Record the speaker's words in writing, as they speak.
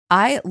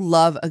I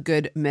love a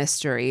good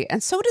mystery,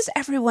 and so does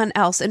everyone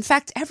else. In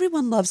fact,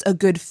 everyone loves a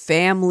good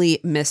family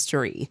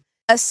mystery,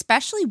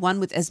 especially one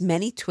with as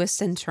many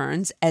twists and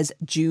turns as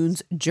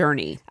June's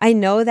Journey. I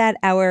know that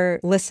our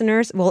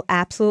listeners will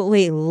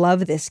absolutely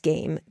love this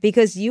game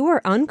because you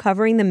are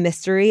uncovering the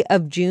mystery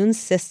of June's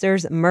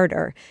sister's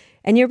murder.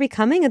 And you're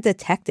becoming a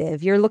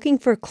detective. You're looking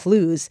for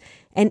clues,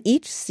 and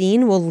each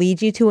scene will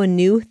lead you to a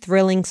new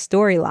thrilling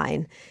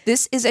storyline.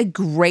 This is a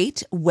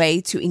great way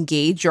to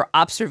engage your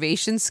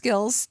observation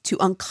skills to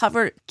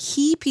uncover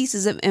key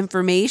pieces of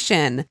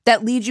information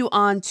that lead you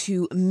on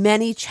to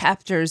many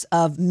chapters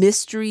of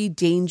mystery,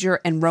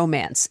 danger, and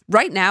romance.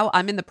 Right now,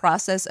 I'm in the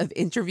process of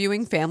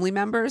interviewing family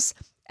members.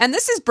 And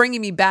this is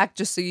bringing me back,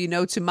 just so you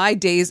know, to my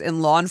days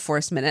in law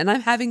enforcement. And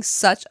I'm having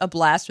such a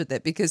blast with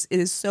it because it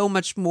is so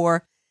much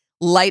more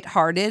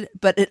lighthearted,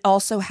 but it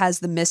also has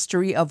the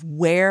mystery of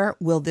where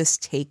will this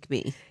take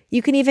me?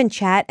 You can even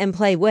chat and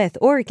play with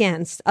or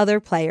against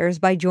other players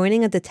by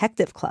joining a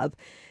detective club.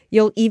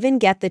 You'll even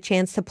get the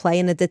chance to play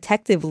in a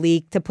detective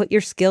league to put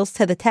your skills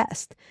to the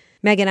test.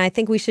 Megan, I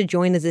think we should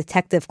join a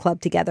detective club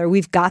together.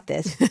 We've got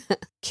this.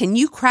 Can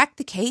you crack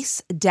the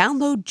case?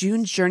 Download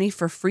June's Journey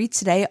for free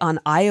today on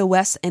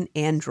iOS and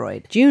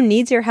Android. June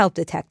needs your help,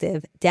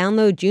 detective.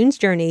 Download June's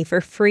Journey for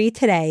free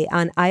today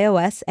on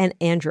iOS and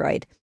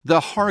Android. The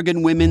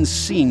Hargan women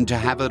seemed to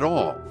have it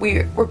all.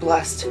 We were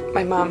blessed.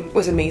 My mom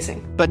was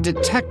amazing. But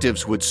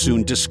detectives would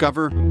soon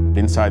discover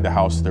inside the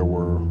house there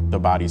were the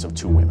bodies of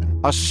two women.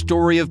 A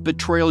story of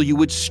betrayal you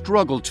would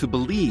struggle to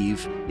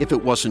believe if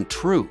it wasn't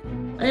true.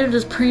 I am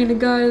just praying to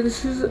God,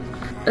 this is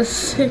a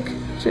sick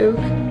joke.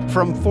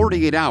 From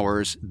 48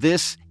 Hours,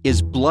 this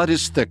is Blood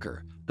is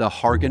Thicker, the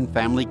Hargan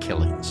Family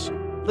Killings.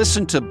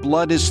 Listen to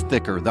Blood is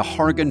Thicker, the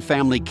Hargan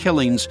Family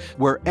Killings,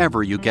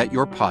 wherever you get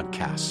your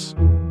podcasts.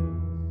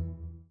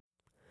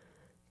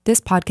 This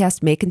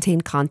podcast may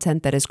contain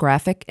content that is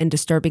graphic and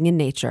disturbing in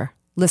nature.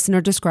 Listener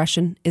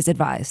discretion is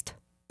advised.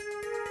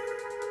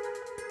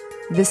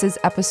 This is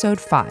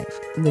episode 5,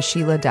 the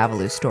Sheila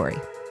Davaloo story.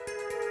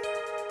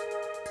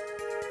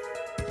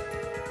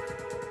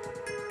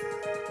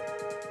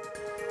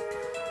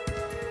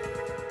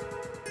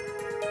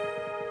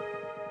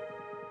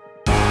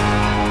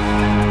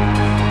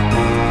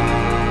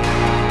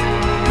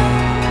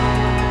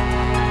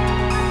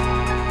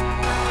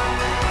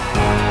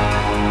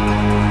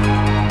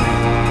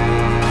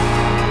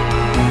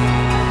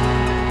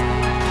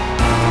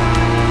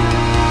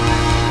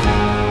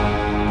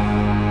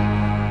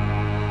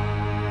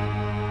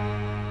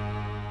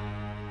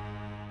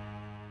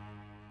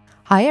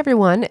 Hi,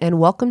 everyone, and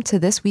welcome to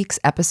this week's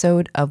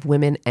episode of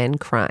Women and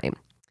Crime.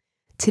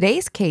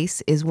 Today's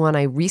case is one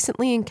I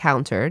recently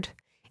encountered,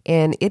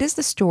 and it is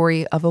the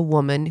story of a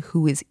woman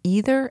who is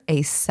either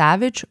a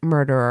savage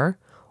murderer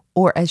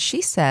or, as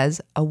she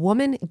says, a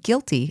woman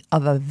guilty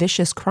of a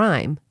vicious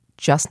crime,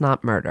 just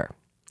not murder.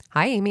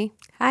 Hi, Amy.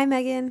 Hi,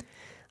 Megan.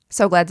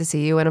 So glad to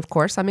see you. And of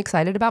course, I'm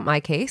excited about my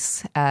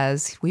case,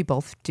 as we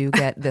both do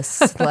get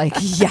this,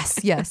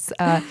 yes.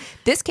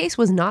 This case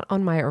was not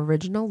on my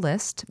original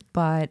list,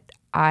 but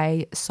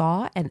I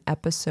saw an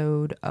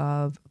episode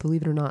of,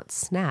 believe it or not,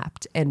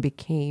 Snapped and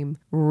became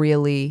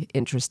really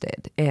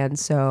interested. And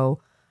so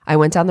I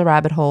went down the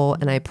rabbit hole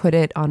and I put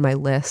it on my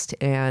list,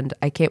 and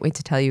I can't wait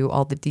to tell you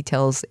all the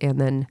details and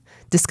then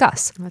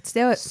discuss. Let's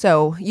do it.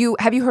 So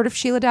have you heard of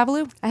Sheila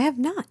Davaloo? I have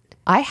not.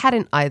 I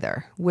hadn't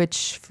either,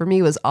 which for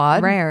me was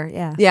odd. Rare,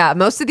 yeah. Yeah,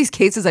 most of these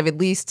cases I've at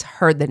least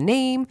heard the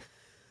name.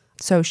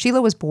 So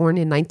Sheila was born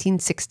in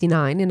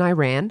 1969 in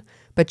Iran,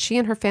 but she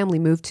and her family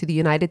moved to the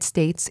United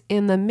States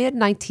in the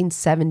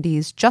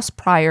mid-1970s, just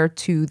prior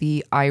to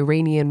the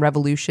Iranian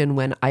Revolution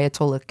when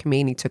Ayatollah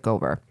Khomeini took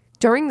over.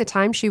 During the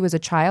time she was a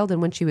child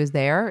and when she was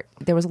there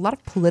was a lot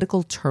of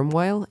political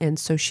turmoil, and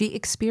so she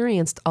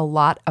experienced a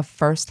lot of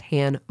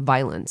firsthand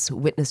violence,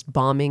 witnessed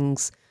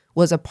bombings,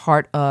 was a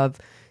part of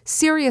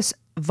serious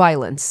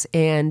violence.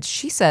 And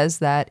she says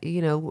that,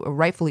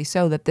 rightfully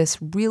so, that this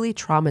really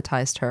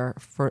traumatized her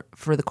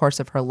for the course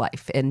of her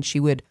life. And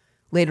she would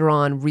later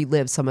on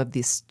relive some of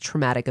these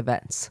traumatic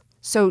events.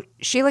 So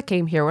Sheila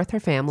came here with her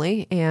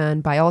family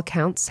and by all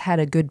accounts had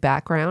a good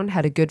background,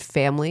 had a good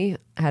family,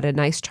 had a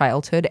nice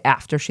childhood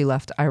after she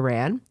left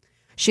Iran.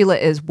 Sheila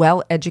is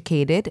well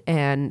educated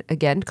and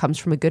again comes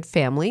from a good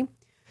family.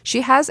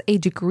 She has a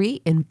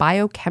degree in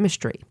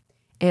biochemistry.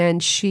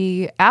 And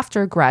she,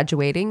 after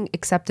graduating,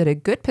 accepted a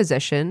good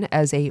position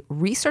as a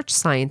research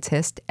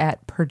scientist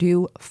at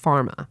Purdue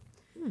Pharma.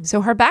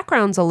 So her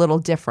background's a little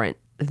different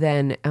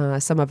than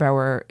some of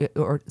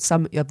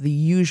the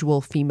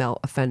usual female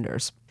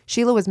offenders.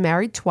 Sheila was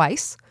married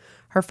twice.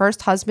 Her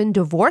first husband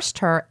divorced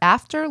her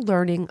after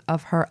learning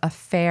of her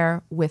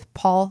affair with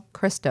Paul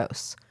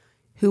Christos,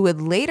 who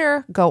would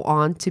later go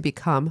on to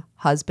become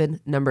husband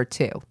number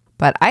 2.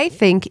 But I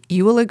think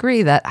you will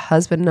agree that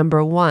husband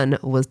number 1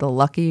 was the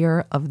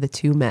luckier of the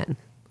 2 men.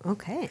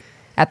 Okay.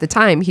 At the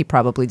time, he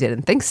probably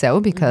didn't think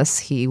so because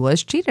he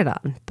was cheated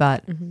on.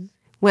 But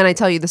when I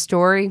tell you the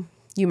story,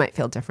 you might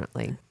feel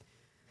differently.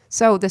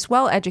 So this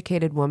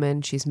well-educated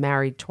woman, she's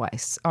married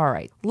twice. All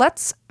right,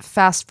 let's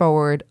fast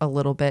forward a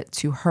little bit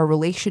to her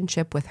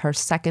relationship with her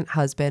second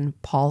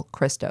husband, Paul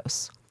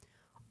Christos.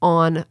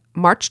 On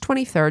March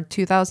 23rd,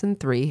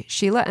 2003,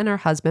 Sheila and her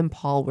husband,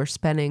 Paul, were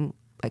spending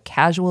a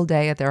casual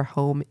day at their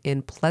home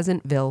in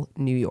Pleasantville,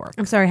 New York.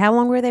 I'm sorry, how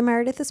long were they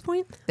married at this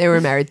point? They were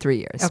married 3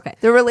 years. Okay.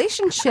 The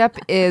relationship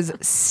is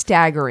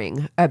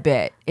staggering a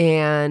bit.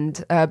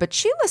 And but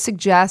Sheila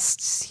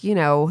suggests,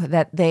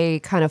 that they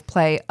kind of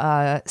play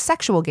a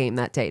sexual game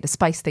that day to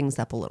spice things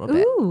up a little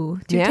bit. Ooh,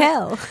 do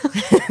tell.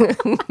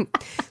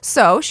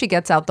 So she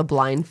gets out the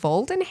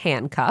blindfold and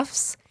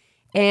handcuffs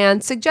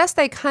and suggests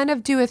they kind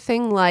of do a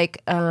thing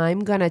like, I'm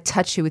going to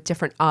touch you with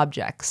different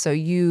objects. So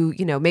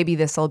maybe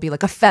this will be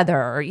like a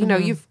feather, or,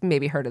 you've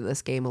maybe heard of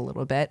this game a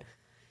little bit.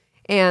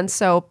 And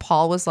so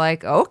Paul was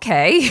like,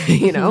 okay,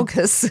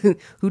 because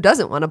who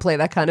doesn't want to play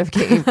that kind of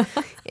game?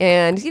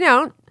 And,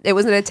 it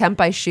was an attempt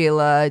by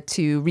Sheila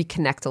to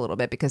reconnect a little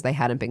bit because they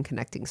hadn't been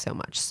connecting so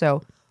much.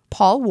 So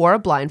Paul wore a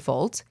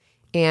blindfold.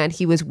 And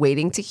he was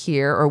waiting to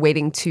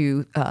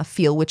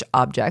feel which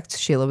object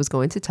Sheila was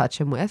going to touch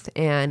him with.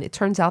 And it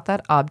turns out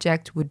that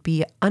object would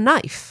be a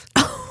knife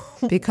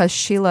because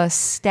Sheila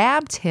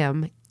stabbed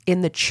him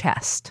in the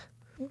chest.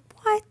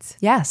 What?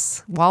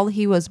 Yes. While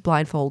he was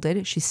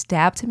blindfolded, she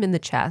stabbed him in the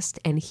chest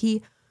and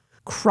he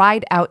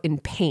cried out in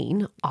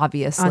pain,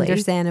 obviously.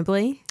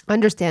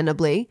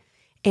 Understandably.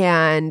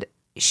 And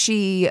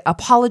she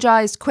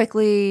apologized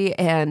quickly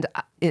and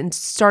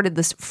started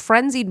this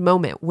frenzied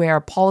moment where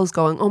Paul is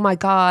going, oh my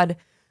God,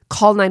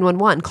 call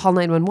 911, call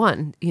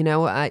 911.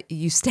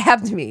 You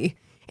stabbed me.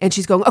 And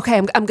she's going, okay,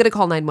 I'm going to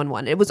call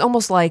 911. It was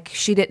almost like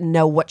she didn't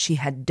know what she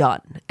had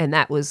done. And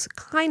that was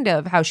kind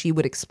of how she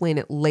would explain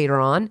it later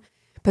on.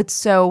 But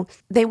so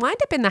they wind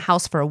up in the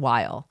house for a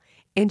while.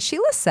 And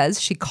Sheila says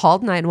she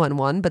called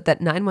 911, but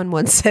that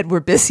 911 said we're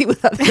busy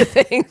with other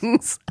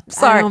things. I'm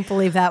sorry. I don't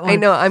believe that one. I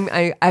know.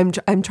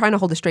 I'm trying to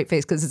hold a straight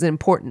face because it's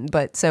important,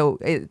 but so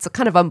it's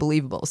kind of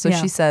unbelievable. So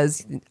she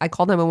says, I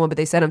called 911, but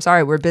they said, I'm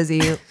sorry, we're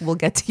busy. We'll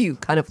get to you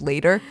kind of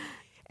later.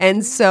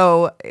 And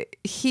so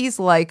he's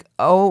like,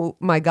 oh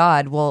my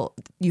God, well,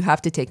 you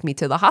have to take me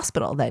to the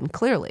hospital then,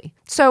 clearly.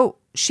 So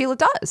Sheila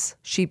does.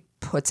 She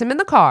puts him in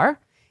the car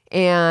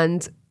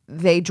and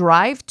they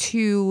drive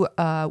to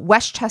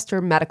Westchester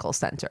Medical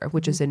Center,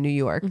 which is in New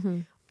York.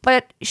 Mm-hmm.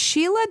 But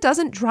Sheila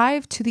doesn't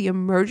drive to the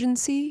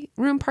emergency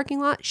room parking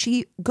lot.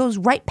 She goes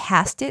right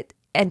past it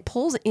and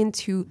pulls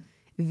into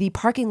the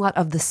parking lot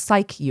of the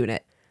psych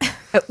unit,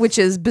 which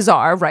is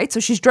bizarre, right? So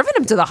she's driven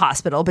him to the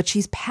hospital, but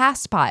she's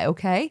passed by,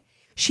 okay?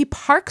 She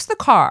parks the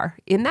car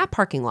in that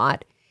parking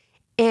lot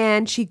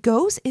and she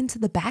goes into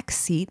the back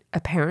seat,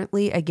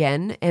 apparently,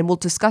 again, and we'll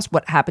discuss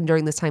what happened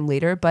during this time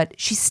later, but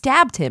she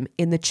stabbed him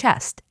in the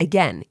chest,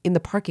 again, in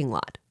the parking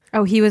lot.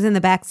 Oh, he was in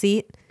the back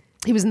seat?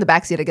 He was in the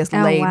back seat, I guess,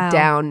 laid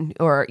down,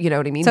 or you know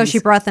what I mean? So she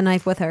brought the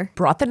knife with her?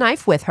 Brought the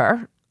knife with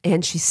her,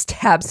 and she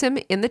stabs him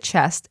in the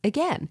chest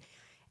again.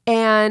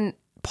 And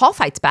Paul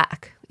fights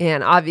back,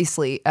 and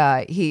obviously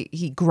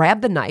he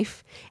grabbed the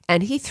knife,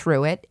 and he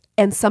threw it,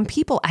 and some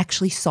people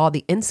actually saw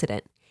the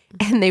incident.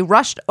 And they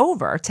rushed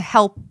over to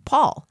help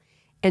Paul.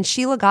 And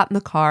Sheila got in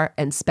the car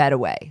and sped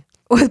away.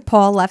 With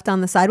Paul left on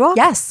the sidewalk?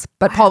 Yes,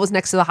 but Paul was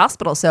next to the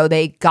hospital. So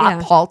they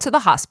got Paul to the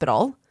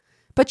hospital.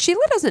 But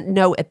Sheila doesn't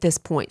know at this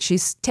point.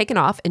 She's taken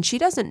off and she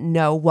doesn't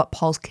know what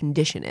Paul's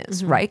condition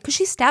is, right? Because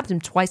she stabbed him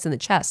twice in the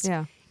chest.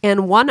 Yeah.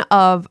 And one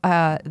of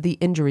the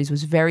injuries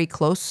was very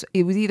close.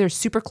 It was either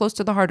super close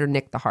to the heart or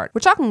nicked the heart.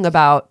 We're talking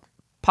about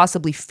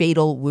possibly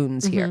fatal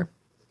wounds here.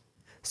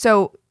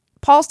 So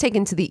Paul's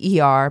taken to the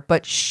ER,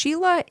 but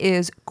Sheila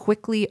is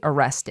quickly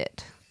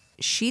arrested.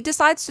 She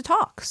decides to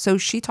talk. So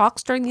she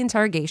talks during the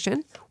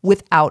interrogation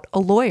without a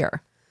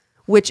lawyer,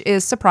 which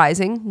is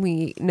surprising.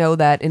 We know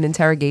that in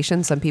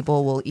interrogation, some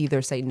people will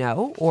either say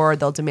no or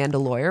they'll demand a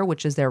lawyer,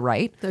 which is their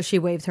right. So she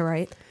waived her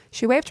right?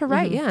 She waived her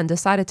right, and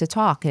decided to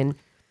talk. And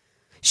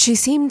she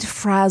seemed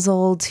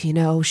frazzled,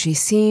 she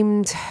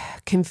seemed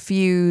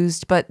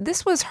confused, but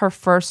this was her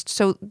first.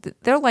 So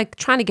they're like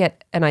trying to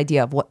get an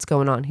idea of what's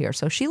going on here.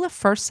 So Sheila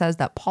first says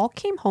that Paul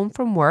came home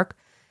from work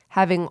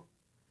having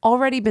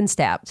already been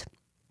stabbed.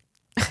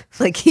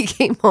 Like he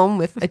came home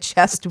with a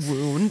chest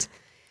wound.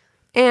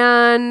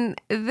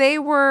 And they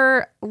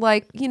were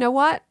like, you know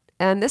what?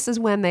 And this is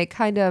when they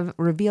kind of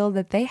reveal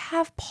that they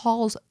have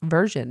Paul's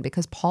version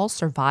because Paul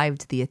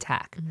survived the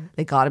attack.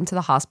 They got him to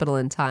the hospital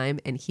in time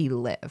and he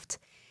lived.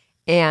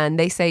 And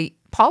they say,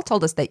 Paul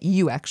told us that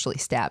you actually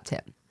stabbed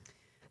him.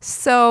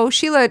 So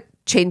Sheila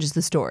changes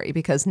the story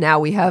because now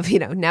we have,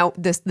 now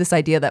this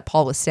idea that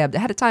Paul was stabbed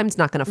ahead of time is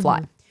not going to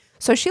fly.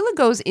 So Sheila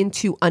goes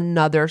into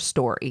another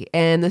story.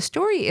 And the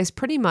story is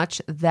pretty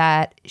much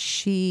that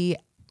she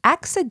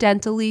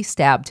accidentally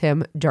stabbed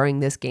him during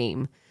this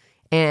game.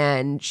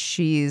 And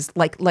she's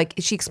like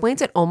she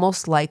explains it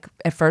almost like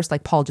at first,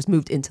 like Paul just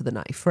moved into the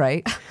knife,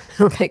 right?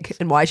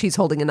 And why she's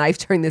holding a knife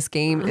during this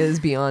game is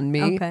beyond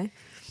me. Okay.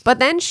 But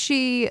then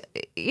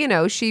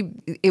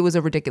it was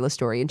a ridiculous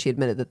story and she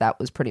admitted that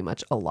was pretty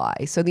much a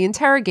lie. So the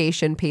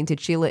interrogation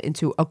painted Sheila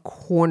into a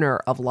corner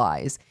of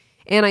lies.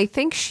 And I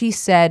think she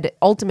said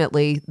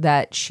ultimately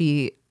that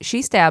she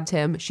stabbed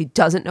him. She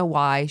doesn't know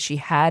why. She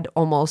had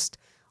almost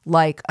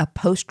like a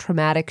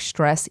post-traumatic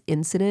stress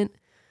incident.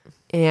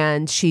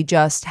 And she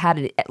just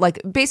had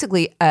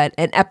basically an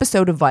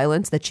episode of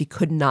violence that she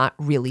could not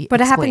really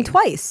But explain. it happened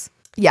twice.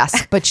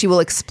 Yes, but she will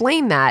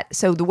explain that.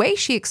 So the way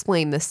she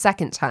explained the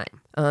second time,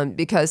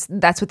 because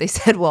that's what they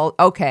said, well,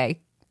 okay,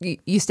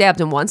 you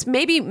stabbed him once.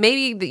 Maybe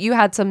you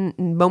had some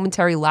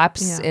momentary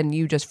lapse and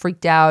you just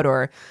freaked out,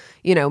 or,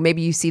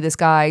 maybe you see this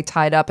guy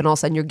tied up and all of a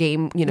sudden your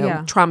game,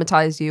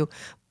 traumatized you.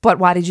 But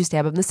why did you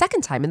stab him the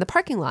second time in the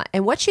parking lot?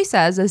 And what she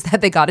says is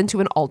that they got into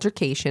an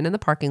altercation in the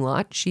parking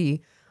lot. He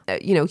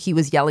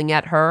was yelling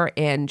at her,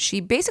 and she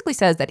basically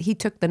says that he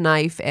took the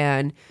knife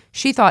and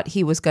she thought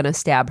he was going to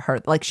stab her.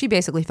 Like, she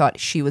basically thought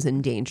she was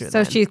in danger.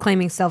 So she's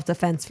claiming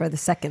self-defense for the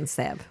second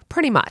stab.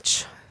 Pretty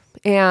much.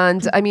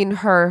 And I mean,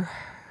 her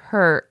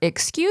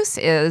excuse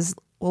is,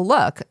 well,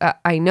 look,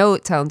 I know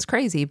it sounds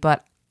crazy,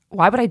 but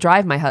why would I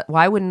drive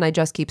why wouldn't I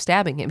just keep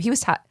stabbing him? He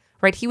was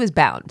right? He was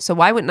bound. So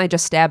why wouldn't I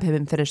just stab him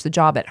and finish the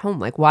job at home?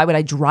 Like, why would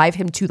I drive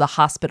him to the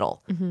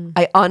hospital? Mm-hmm.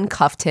 I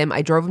uncuffed him.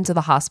 I drove him to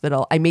the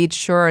hospital. I made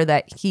sure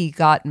that he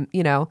got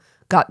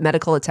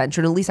medical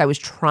attention. At least I was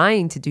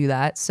trying to do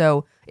that.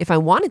 So if I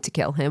wanted to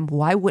kill him,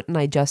 why wouldn't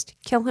I just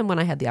kill him when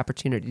I had the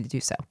opportunity to do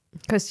so?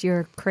 Because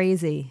you're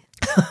crazy.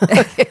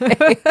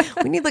 Okay.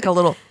 We need like a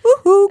little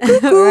woo-hoo,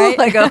 cuckoo, right?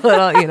 Like a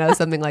little,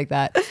 something like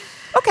that.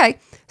 Okay.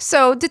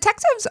 So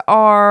detectives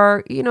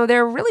are,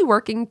 they're really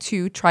working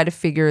to try to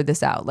figure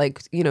this out.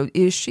 Like,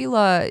 is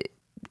Sheila,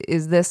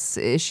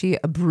 is she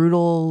a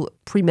brutal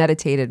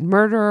premeditated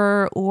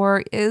murder,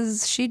 or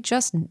is she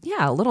just,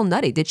 a little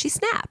nutty? Did she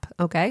snap?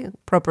 Okay.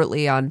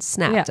 Appropriately on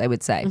snapped, I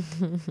would say.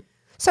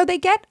 So they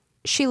get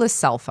Sheila's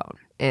cell phone.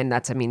 And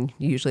that's,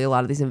 usually a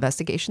lot of these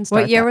investigations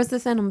start. What year was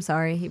this in? I'm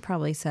sorry. He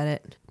probably said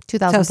it.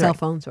 2003. So cell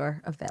phones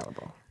were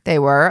available. They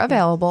were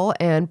available.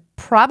 And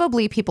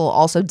probably people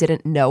also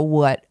didn't know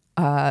what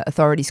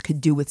authorities could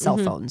do with cell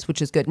phones,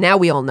 which is good. Now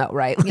we all know,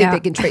 right? Like they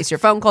can trace your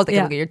phone calls, they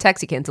can look at your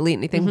texts, you can't delete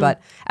anything.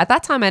 But at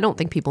that time, I don't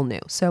think people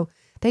knew. So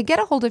they get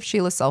a hold of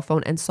Sheila's cell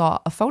phone and saw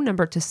a phone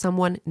number to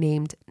someone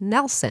named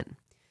Nelson.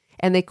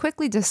 And they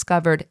quickly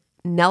discovered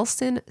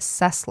Nelson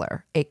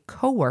Sessler, a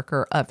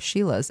coworker of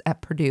Sheila's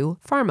at Purdue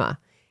Pharma.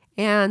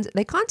 And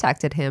they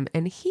contacted him,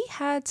 and he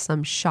had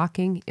some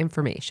shocking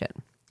information.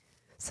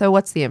 So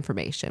what's the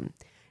information?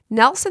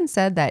 Nelson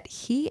said that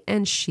he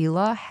and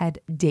Sheila had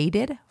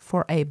dated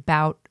for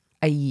about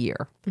a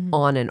year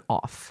on and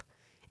off,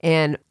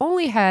 and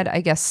only had, I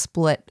guess,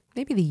 split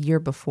maybe the year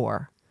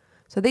before.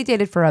 So they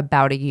dated for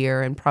about a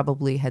year and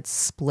probably had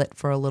split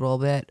for a little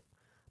bit.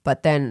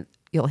 But then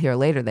you'll hear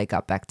later they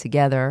got back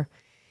together.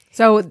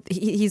 So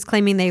he's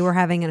claiming they were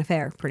having an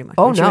affair, pretty much.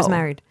 Oh, when she was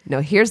married. No,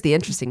 here's the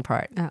interesting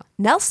part. Oh.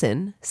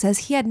 Nelson says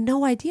he had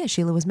no idea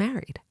Sheila was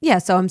married. Yeah,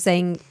 so I'm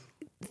saying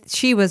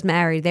she was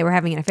married. They were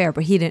having an affair,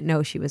 but he didn't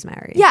know she was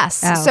married.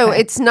 Yes. Oh, So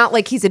okay. it's not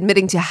like he's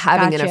admitting to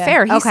having an Gotcha.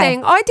 affair. He's Okay.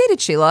 saying, I dated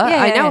Sheila.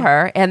 Yeah, I know yeah.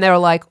 her. And they're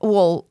like,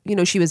 well,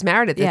 she was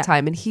married at the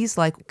time. And he's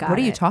like, Got what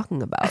are you it.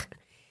 talking about?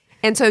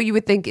 And so you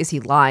would think, is he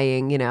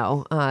lying,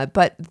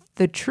 But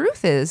the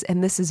truth is,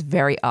 and this is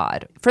very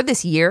odd, for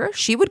this year,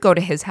 she would go to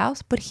his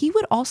house, but he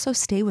would also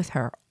stay with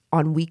her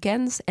on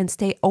weekends and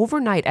stay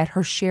overnight at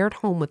her shared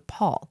home with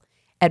Paul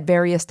at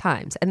various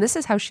times. And this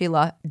is how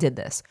Sheila did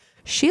this.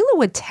 Sheila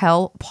would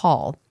tell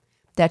Paul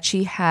that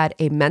she had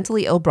a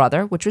mentally ill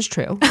brother, which was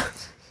true,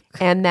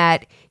 and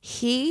that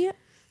he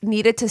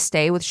needed to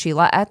stay with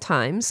Sheila at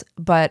times,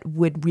 but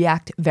would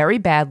react very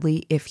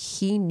badly if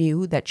he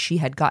knew that she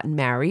had gotten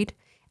married.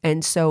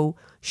 And so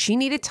she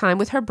needed time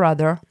with her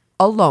brother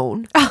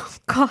alone. Oh,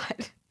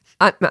 God.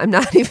 I'm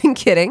not even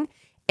kidding.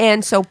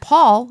 And so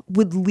Paul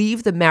would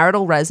leave the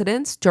marital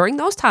residence during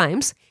those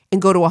times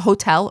and go to a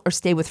hotel or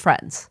stay with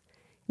friends.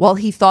 Well,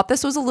 he thought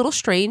this was a little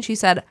strange. He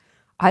said,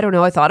 I don't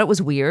know. I thought it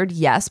was weird.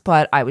 Yes,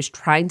 but I was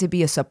trying to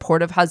be a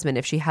supportive husband.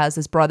 If she has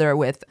this brother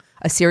with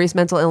a serious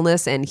mental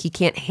illness and he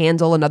can't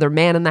handle another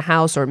man in the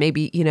house, or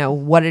maybe,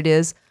 what it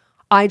is,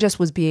 I just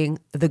was being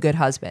the good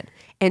husband.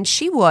 And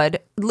she would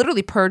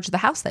literally purge the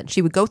house then.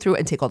 She would go through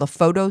and take all the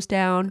photos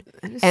down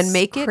and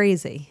make it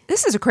crazy.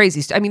 This is a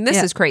crazy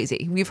this is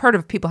crazy. We've heard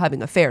of people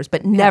having affairs,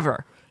 but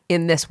never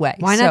in this way.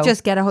 Why not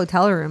just get a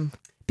hotel room?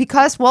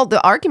 Because, well,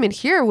 the argument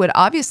here would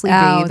obviously be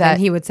that then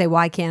he would say,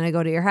 why can't I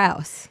go to your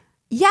house?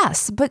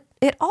 Yes, but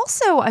it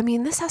also,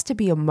 this has to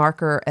be a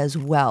marker as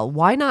well.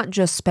 Why not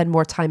just spend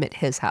more time at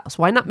his house?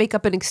 Why not make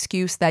up an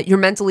excuse that your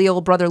mentally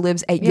ill brother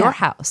lives at your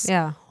house?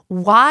 Yeah.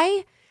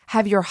 Why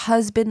have your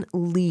husband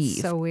leave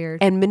So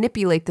weird. and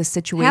manipulate the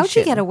situation? How'd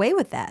you get away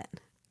with that?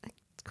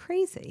 It's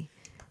crazy.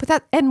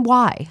 And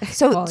why?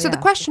 So yeah. the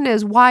question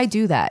is, why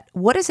do that?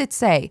 What does it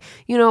say?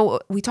 You know,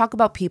 we talk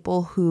about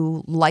people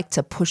who like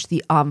to push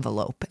the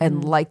envelope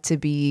and like to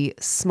be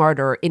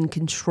smarter, in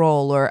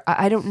control, or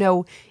I don't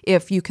know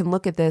if you can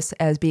look at this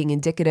as being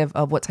indicative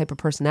of what type of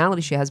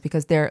personality she has,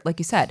 because they're, like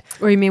you said.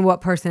 Or you mean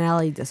what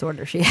personality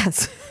disorder she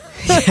has?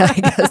 Yeah, I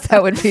guess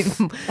that would be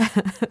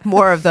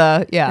more of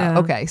the, yeah.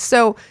 Okay.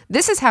 So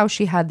this is how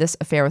she had this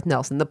affair with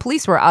Nelson. The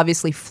police were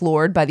obviously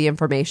floored by the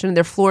information, and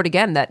they're floored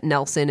again that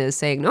Nelson is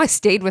saying, no, I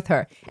stayed with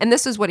her. And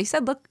this is what he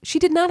said. Look, she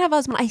did not have a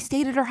husband. I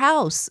stayed at her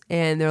house.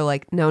 And they're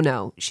like,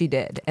 no, she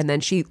did. And then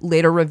she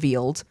later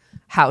revealed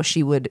how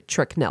she would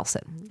trick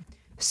Nelson.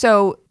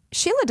 So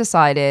Sheila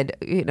decided,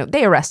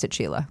 they arrested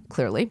Sheila,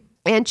 clearly.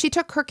 And she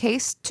took her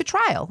case to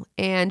trial.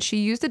 And she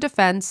used a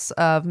defense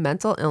of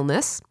mental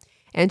illness.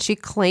 And she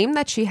claimed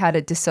that she had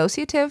a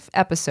dissociative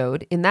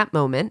episode in that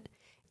moment,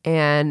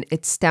 and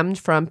it stemmed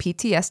from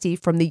PTSD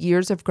from the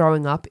years of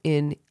growing up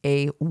in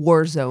a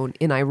war zone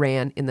in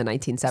Iran in the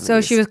 1970s. So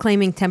she was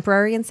claiming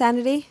temporary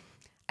insanity?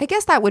 I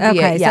guess that would be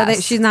it, yes. So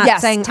that she's not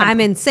saying, I'm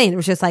insane. It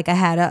was just like, I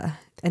had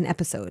an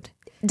episode.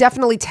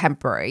 Definitely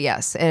temporary,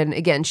 yes. And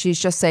again, she's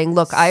just saying,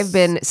 look, I've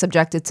been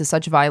subjected to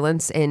such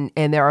violence, and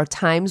there are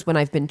times when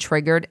I've been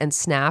triggered and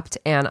snapped,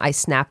 and I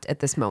snapped at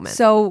this moment.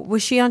 So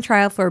was she on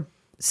trial for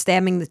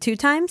stabbing the 2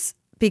 times?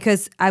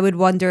 Because I would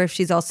wonder if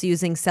she's also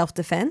using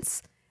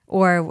self-defense,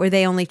 or were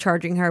they only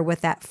charging her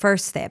with that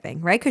first stabbing,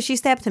 right? Because she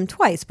stabbed him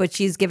twice, but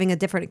she's giving a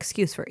different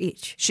excuse for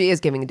each. She is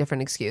giving a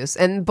different excuse,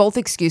 and both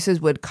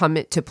excuses would come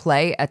into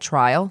play at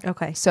trial.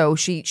 Okay. So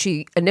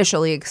she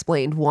initially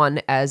explained one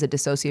as a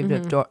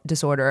dissociative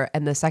disorder,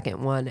 and the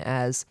second one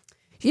as,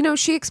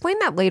 she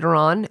explained that later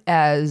on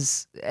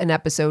as an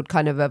episode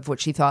kind of what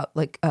she thought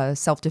like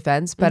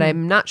self-defense. But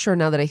I'm not sure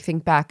now that I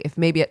think back if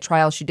maybe at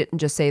trial she didn't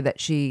just say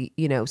that she,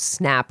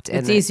 snapped.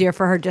 It's easier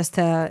for her just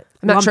to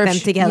lump them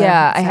together.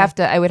 Yeah,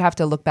 I would have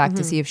to look back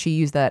to see if she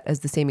used that as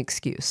the same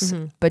excuse.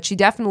 But she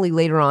definitely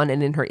later on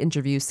and in her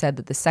interview said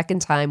that the second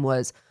time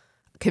was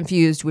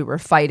confused. We were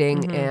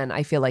fighting and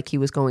I feel like he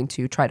was going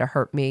to try to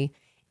hurt me.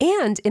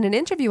 And in an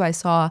interview I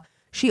saw,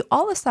 she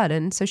all of a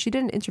sudden, so she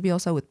did an interview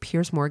also with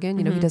Piers Morgan,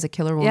 he does a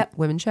Killer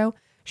Women show.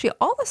 She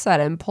all of a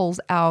sudden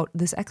pulls out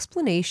this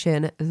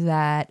explanation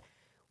that,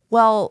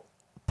 well,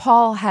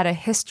 Paul had a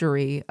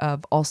history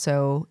of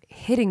also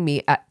hitting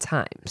me at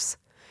times.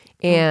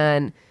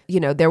 And,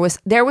 there was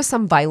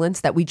some violence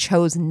that we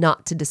chose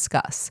not to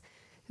discuss.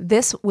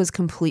 This was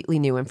completely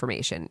new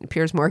information.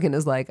 Piers Morgan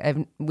is like,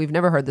 we've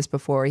never heard this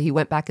before. He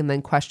went back and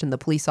then questioned the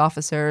police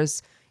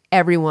officers.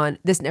 Everyone,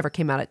 this never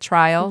came out at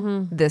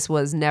trial. This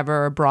was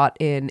never brought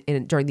in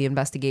during the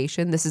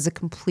investigation. This is a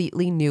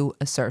completely new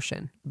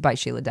assertion by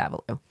Sheila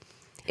Davaloo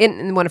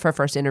in one of her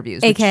first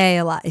interviews. AKA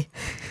a lie.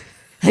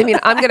 I mean,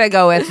 I'm going to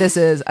go with this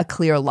is a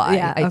clear lie.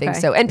 Yeah, I think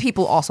so. And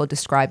people also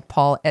described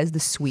Paul as the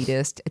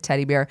sweetest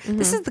teddy bear.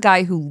 This is the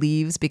guy who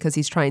leaves because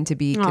he's trying to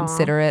be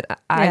considerate.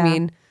 I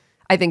mean,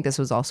 I think this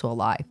was also a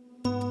lie.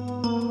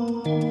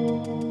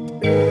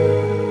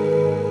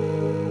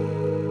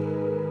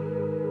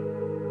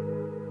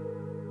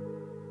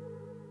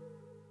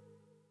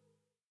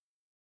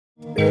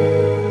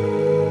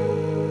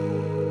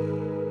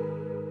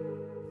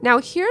 Now,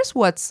 here's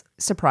what's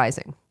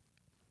surprising.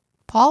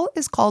 Paul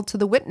is called to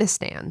the witness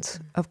stand,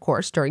 of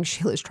course, during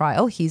Sheila's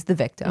trial. He's the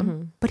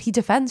victim, but he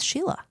defends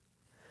Sheila.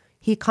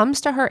 He comes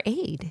to her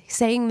aid,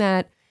 saying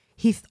that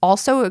he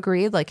also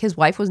agreed, like his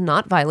wife was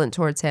not violent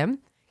towards him.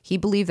 He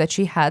believed that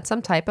she had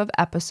some type of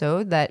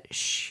episode that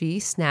she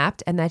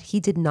snapped and that he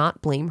did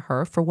not blame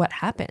her for what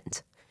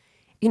happened.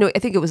 I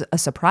think it was a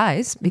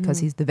surprise because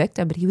he's the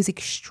victim, but he was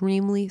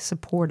extremely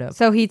supportive.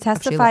 So he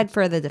testified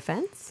for the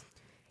defense?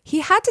 He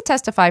had to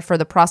testify for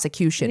the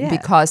prosecution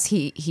because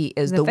he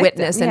is the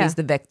witness and he's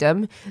the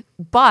victim.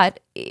 But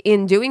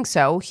in doing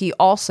so, he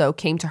also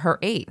came to her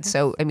aid.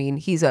 So, I mean,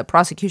 he's a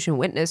prosecution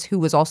witness who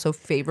was also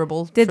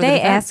favorable. Did they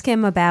ask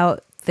him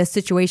about the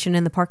situation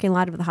in the parking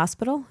lot of the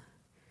hospital?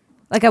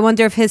 Like, I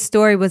wonder if his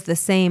story was the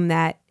same,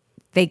 that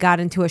they got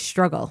into a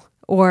struggle.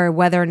 Or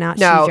whether or not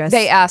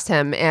they asked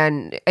him,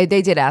 and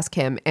they did ask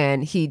him,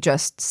 and he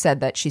just said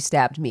that she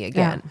stabbed me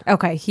again. Yeah.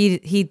 Okay,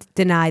 he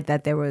denied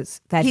that there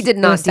was that. He did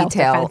not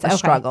detail a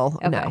struggle.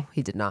 Okay. No,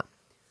 he did not.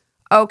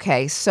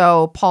 Okay,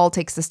 so Paul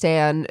takes the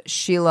stand.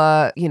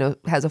 Sheila,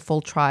 has a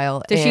full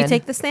trial. Did she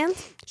take the stand?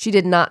 She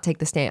did not take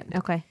the stand.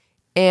 Okay.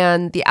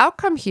 And the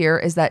outcome here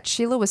is that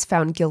Sheila was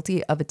found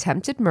guilty of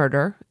attempted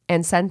murder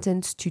and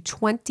sentenced to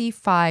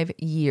 25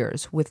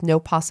 years with no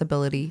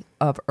possibility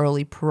of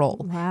early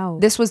parole. Wow.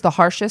 This was the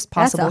harshest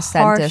possible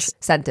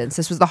sentence.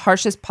 This was the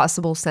harshest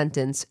possible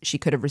sentence she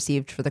could have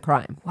received for the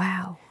crime.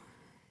 Wow.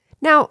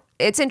 Now,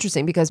 it's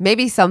interesting because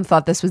maybe some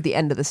thought this was the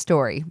end of the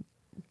story.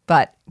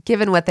 But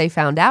given what they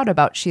found out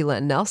about Sheila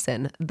and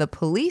Nelson, the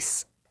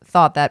police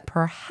thought that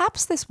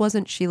perhaps this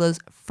wasn't Sheila's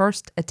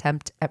first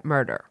attempt at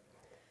murder.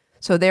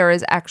 So there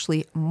is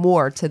actually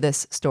more to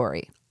this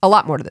story, a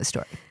lot more to this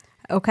story.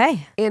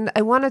 Okay. And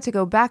I wanted to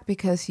go back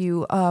because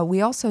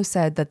we also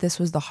said that this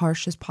was the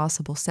harshest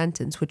possible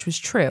sentence, which was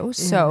true.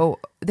 So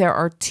there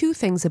are two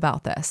things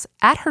about this.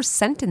 At her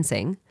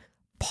sentencing,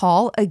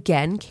 Paul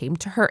again came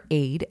to her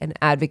aid and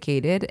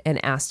advocated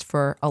and asked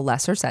for a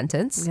lesser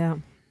sentence. Yeah.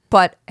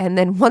 And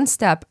then one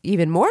step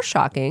even more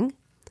shocking,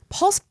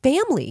 Paul's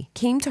family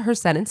came to her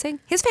sentencing,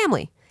 his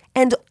family,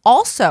 and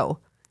also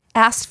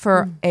asked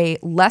for a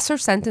lesser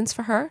sentence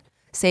for her,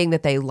 saying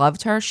that they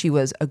loved her. She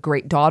was a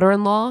great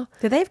daughter-in-law.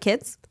 Do they have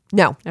kids?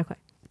 No. Okay.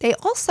 They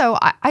also,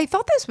 I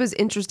thought this was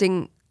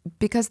interesting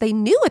because they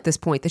knew at this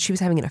point that she was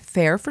having an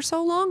affair for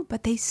so long,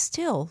 but they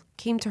still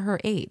came to her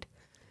aid.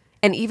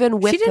 And even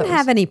with She didn't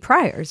have any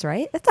priors,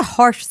 right? That's a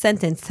harsh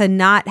sentence to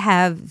not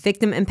have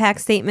victim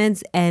impact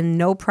statements and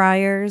no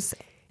priors.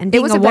 And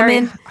being it was a very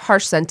woman.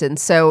 harsh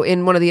sentence. So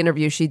in one of the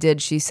interviews she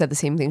did, she said the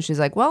same thing. She's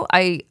like, well,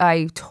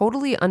 I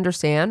totally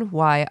understand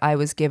why I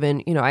was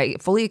given, I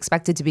fully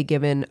expected to be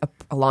given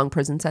a long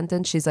prison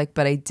sentence. She's like,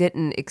 but I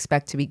didn't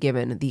expect to be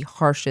given the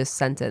harshest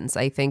sentence.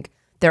 I think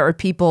there are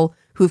people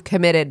who've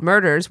committed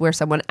murders where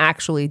someone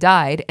actually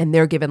died and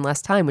they're given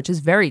less time, which is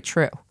very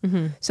true.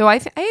 Mm-hmm. So I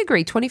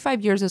agree.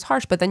 25 years is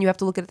harsh, but then you have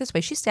to look at it this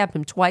way. She stabbed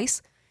him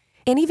twice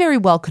and he very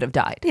well could have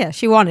died. Yeah,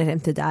 she wanted him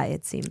to die,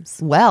 it seems.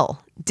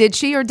 Well, did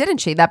she or didn't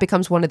she? That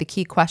becomes one of the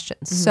key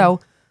questions. Mm-hmm. So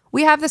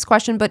we have this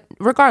question, but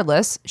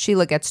regardless,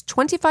 Sheila gets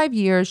 25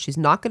 years. She's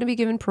not going to be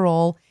given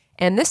parole.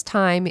 And this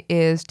time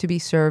is to be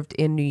served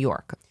in New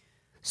York.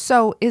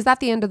 So is that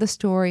the end of the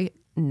story?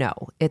 No,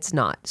 it's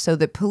not. So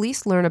the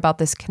police learn about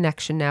this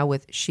connection now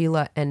with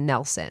Sheila and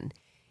Nelson.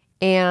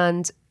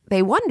 And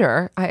they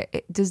wonder,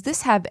 does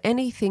this have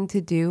anything to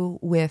do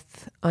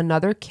with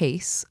another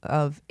case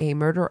of a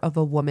murder of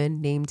a woman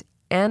named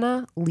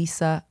Anna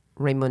Lisa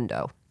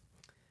Raimundo?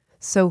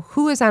 So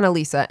who is Anna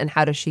Lisa and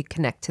how does she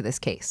connect to this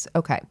case?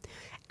 Okay.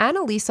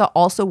 Anna Lisa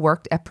also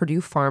worked at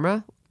Purdue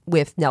Pharma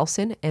with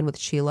Nelson and with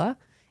Sheila.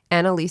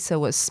 Anna Lisa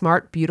was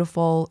smart,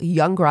 beautiful,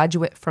 young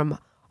graduate from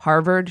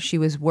Harvard. She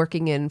was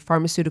working in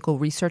pharmaceutical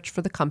research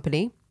for the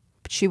company.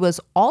 She was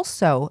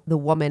also the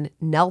woman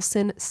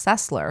Nelson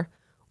Sessler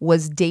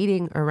was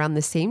dating around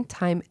the same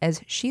time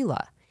as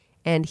Sheila.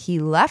 And he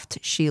left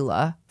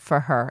Sheila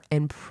for her.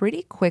 And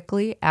pretty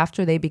quickly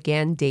after they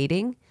began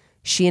dating,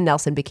 she and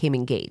Nelson became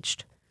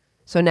engaged.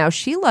 So now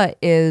Sheila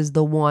is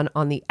the one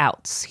on the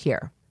outs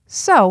here.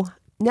 So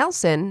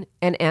Nelson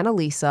and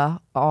Annalisa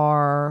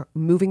are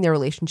moving their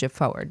relationship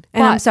forward.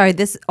 And I'm sorry,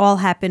 this all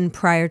happened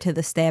prior to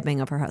the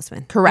stabbing of her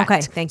husband. Correct.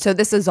 Okay, thank you. So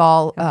this is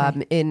all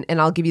and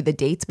I'll give you the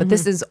dates, but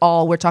this is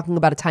all, we're talking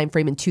about a time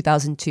frame in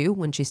 2002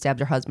 when she stabbed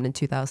her husband in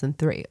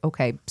 2003.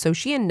 Okay, so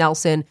she and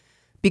Nelson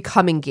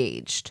become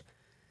engaged.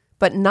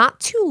 But not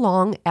too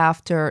long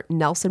after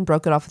Nelson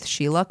broke it off with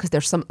Sheila, because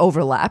there's some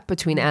overlap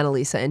between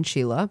Annalisa and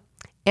Sheila,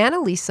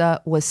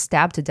 Annalisa was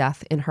stabbed to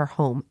death in her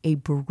home, a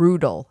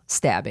brutal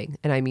stabbing.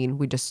 And I mean,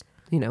 we just,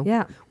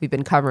 we've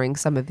been covering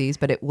some of these,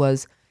 but it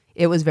was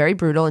very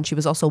brutal. And she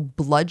was also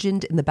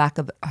bludgeoned in the back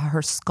of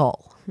her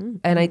skull. Mm-hmm.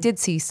 And I did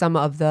see some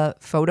of the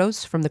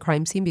photos from the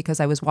crime scene because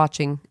I was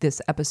watching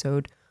this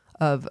episode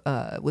of,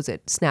 was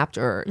it Snapped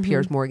or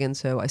Piers Morgan?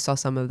 So I saw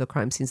some of the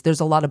crime scenes. There's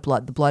a lot of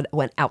blood. The blood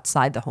went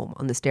outside the home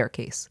on the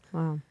staircase.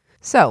 Wow.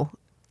 So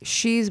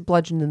she's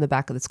bludgeoned in the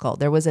back of the skull.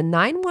 There was a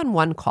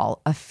 911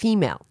 call, a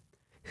female,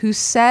 who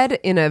said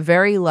in a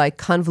very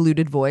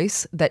convoluted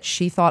voice that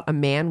she thought a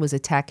man was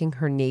attacking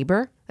her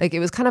neighbor. Like it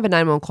was kind of a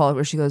 911 call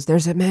where she goes,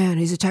 "There's a man,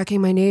 he's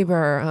attacking my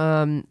neighbor."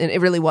 And it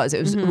really was.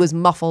 It was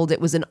muffled. It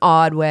was an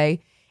odd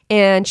way.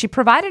 And she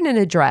provided an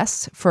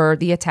address for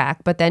the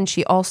attack, but then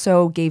she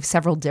also gave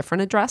several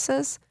different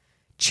addresses,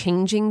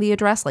 changing the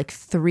address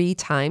 3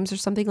 times or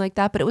something like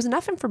that. But it was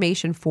enough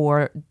information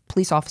for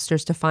police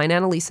officers to find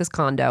Annalisa's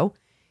condo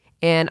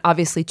and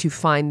obviously to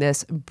find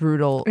this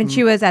brutal. And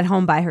she was at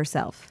home by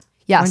herself.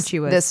 Yes, when she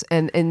was. this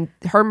and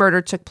her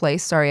murder took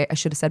place. Sorry, I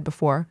should have said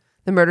before.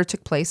 The murder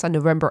took place on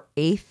November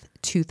 8th,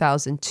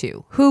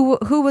 2002.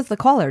 Who was the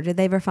caller? Did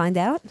they ever find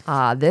out?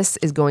 This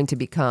is going to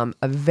become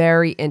a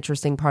very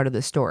interesting part of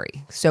the story.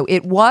 So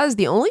it was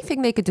the only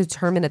thing they could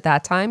determine at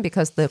that time,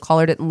 because the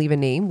caller didn't leave a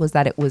name, was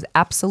that it was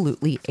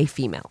absolutely a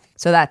female.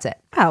 So that's it.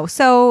 Oh,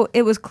 so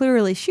it was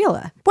clearly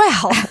Sheila.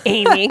 Well,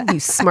 Amy, you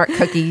smart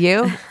cookie,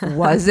 you.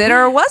 Was it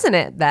or wasn't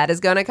it? That is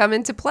going to come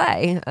into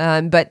play.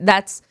 But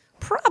that's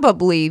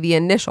probably the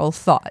initial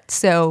thought.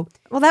 So,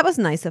 well, that was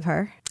nice of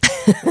her.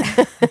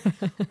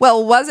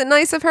 Well, was it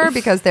nice of her?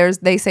 Because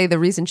they say the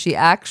reason she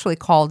actually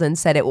called and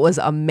said it was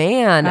a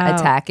man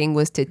attacking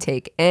was to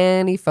take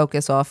any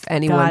focus off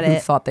anyone who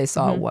thought they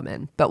saw a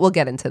woman. But we'll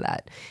get into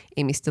that.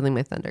 Amy's stealing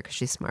my thunder because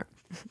she's smart.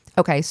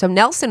 Okay, so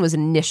Nelson was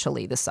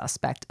initially the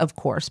suspect, of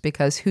course,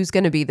 because who's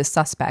going to be the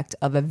suspect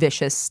of a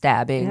vicious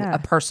stabbing, a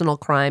personal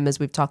crime, as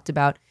we've talked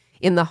about,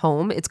 in the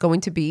home? It's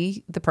going to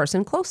be the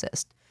person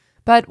closest.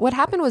 But what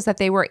happened was that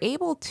they were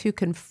able to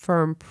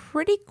confirm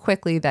pretty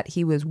quickly that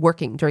he was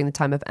working during the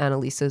time of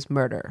Annalisa's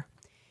murder.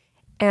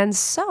 And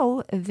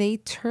so they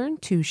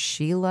turned to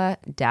Sheila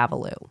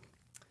Davaloo.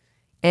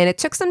 And it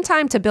took some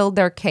time to build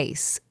their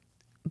case.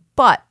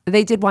 But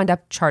they did wind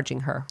up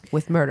charging her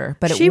with murder.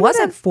 But She it would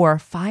wasn't have- for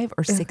 5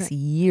 or 6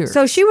 years.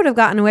 So she would have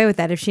gotten away with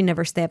that if she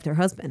never stabbed her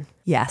husband.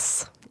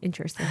 yes.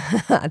 Interesting.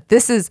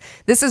 This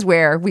is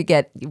where we're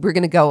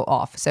going to go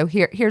off. So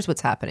here's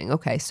what's happening.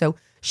 Okay, so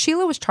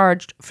Sheila was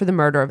charged for the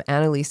murder of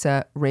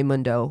Annalisa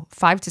Raimundo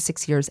 5 to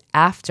 6 years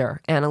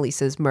after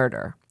Annalisa's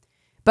murder.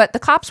 But the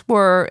cops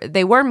were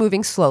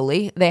moving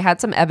slowly. They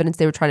had some evidence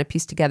they were trying to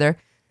piece together.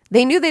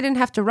 They knew they didn't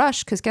have to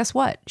rush because guess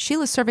what?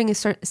 Sheila's serving a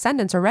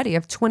sentence already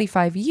of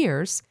 25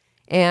 years,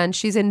 and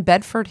she's in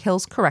Bedford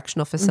Hills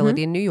Correctional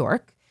Facility in New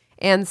York.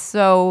 And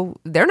so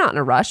they're not in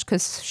a rush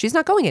because she's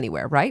not going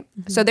anywhere, right?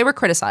 So they were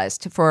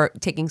criticized for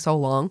taking so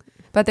long.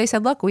 But they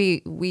said, look,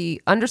 we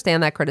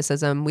understand that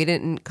criticism. We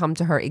didn't come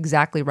to her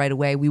exactly right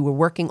away. We were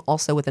working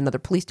also with another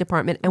police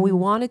department, and we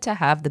wanted to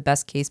have the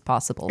best case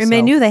possible. And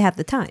they knew they had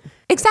the time.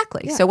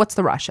 Exactly. Yeah. So what's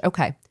the rush?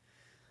 Okay.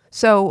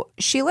 So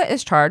Sheila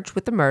is charged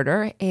with the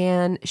murder,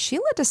 and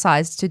Sheila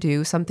decides to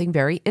do something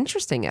very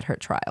interesting at her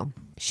trial.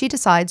 She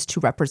decides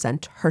to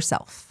represent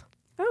herself.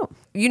 Oh.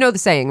 You know the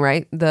saying,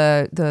 right?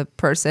 The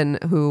person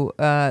who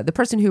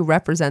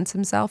represents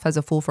himself as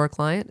a fool for a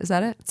client. Is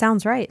that it?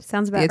 Sounds right.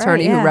 Sounds about the right.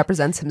 attorney Yeah. who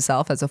represents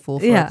himself as a fool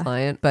for a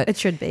client. But it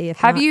should be.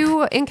 Have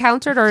you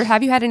encountered or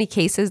have you had any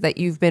cases that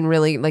you've been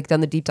really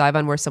done the deep dive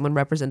on where someone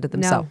represented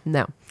themselves?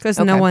 No. Because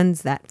no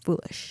one's that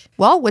foolish.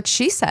 Well, what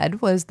she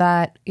said was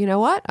that, you know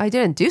what? I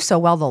didn't do so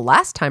well the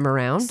last time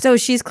around. So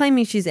she's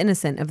claiming she's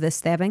innocent of this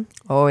stabbing?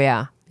 Oh,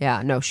 yeah.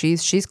 Yeah, no,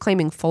 she's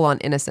claiming full-on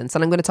innocence.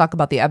 And I'm going to talk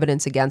about the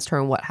evidence against her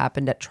and what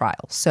happened at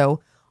trial. So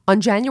on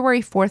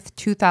January 4th,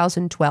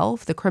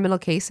 2012, the criminal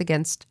case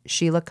against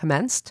Sheila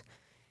commenced.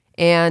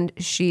 And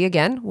she,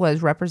 again,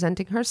 was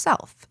representing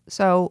herself.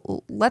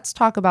 So let's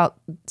talk about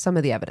some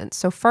of the evidence.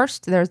 So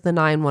first, there's the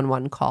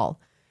 911 call,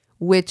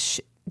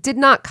 which did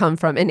not come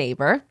from a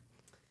neighbor.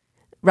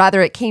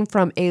 Rather, it came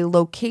from a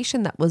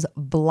location that was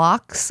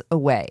blocks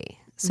away.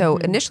 So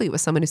initially, it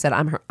was someone who said,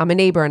 I'm a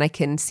neighbor and I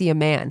can see a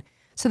man.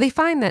 So they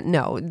find that,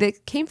 no, they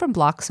came from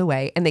blocks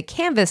away, and they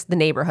canvassed the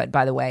neighborhood,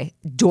 by the way,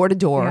 door to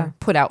door,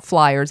 put out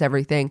flyers,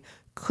 everything,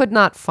 could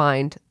not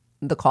find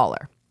the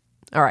caller.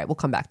 All right, we'll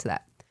come back to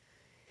that.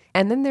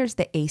 And then there's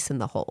the ace in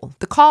the hole.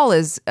 The call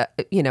is,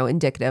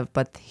 indicative,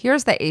 but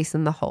here's the ace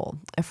in the hole.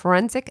 A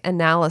forensic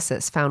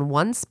analysis found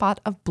one spot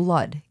of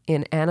blood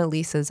in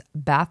Annalisa's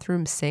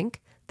bathroom sink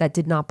that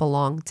did not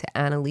belong to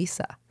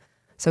Annalisa.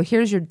 So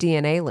here's your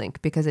DNA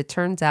link, because it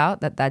turns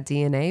out that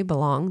DNA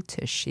belonged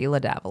to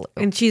Sheila Davaloo.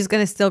 And she's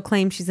going to still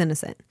claim she's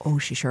innocent. Oh,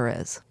 she sure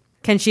is.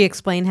 Can she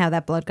explain how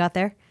that blood got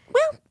there?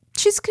 Well,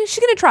 she's going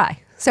to try.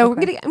 So I'm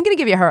going to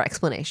give you her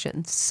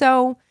explanation.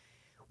 So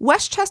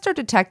Westchester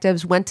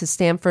detectives went to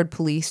Stamford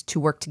police to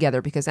work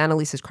together because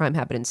Annalisa's crime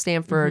happened in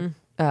Stamford.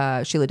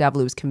 Sheila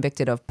Davaloo was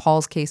convicted of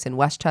Paul's case in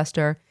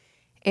Westchester.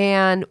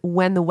 And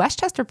when the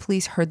Westchester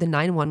police heard the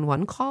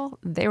 911 call,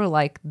 they were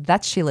like,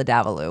 that's Sheila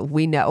Davaloo.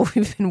 We know.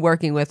 We've been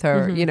working with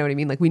her. You know what I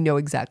mean? Like, we know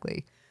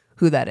exactly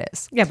who that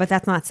is. Yeah, but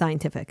that's not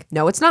scientific.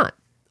 No, it's not.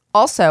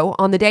 Also,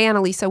 on the day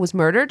Annalisa was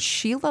murdered,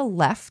 Sheila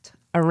left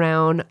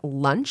around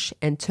lunch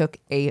and took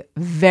a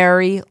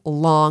very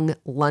long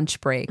lunch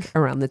break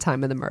around the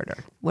time of the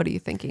murder. What are you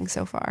thinking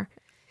so far?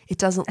 It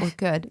doesn't look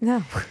good.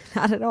 No,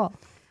 not at all.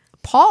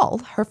 Paul,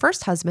 her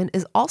first husband,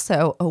 is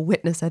also a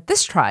witness at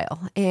this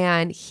trial,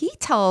 and he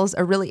tells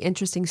a really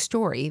interesting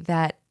story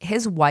that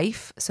his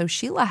wife, so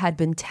Sheila, had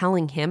been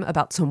telling him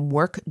about some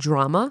work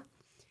drama,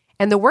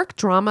 and the work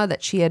drama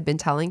that she had been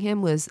telling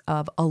him was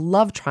of a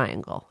love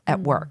triangle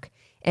at work,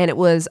 and it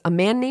was a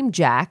man named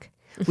Jack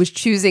was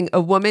choosing a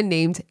woman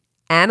named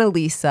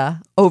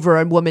Annalisa over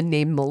a woman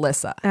named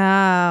Melissa.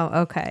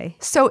 Oh, okay.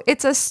 So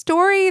it's a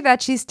story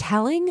that she's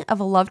telling of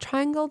a love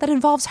triangle that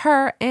involves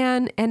her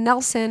and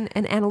Nelson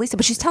and Annalisa,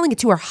 but she's telling it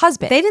to her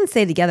husband. They didn't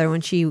stay together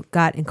when she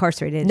got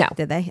incarcerated, No.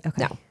 did they?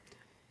 Okay. No.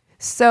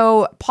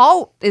 So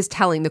Paul is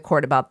telling the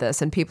court about this,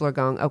 and people are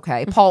going,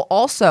 okay. Paul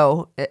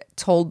also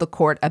told the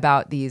court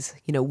about these,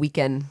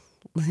 weekend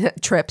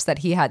trips that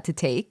he had to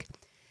take.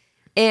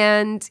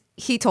 And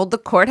he told the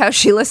court how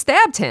Sheila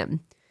stabbed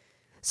him.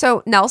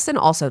 So Nelson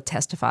also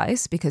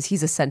testifies because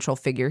he's a central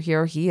figure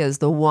here. He is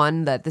the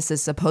one that this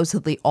is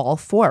supposedly all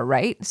for,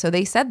 right? So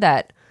they said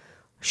that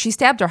she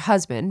stabbed her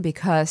husband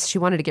because she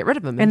wanted to get rid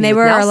of him. And they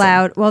were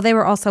they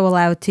were also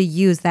allowed to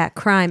use that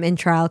crime in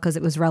trial because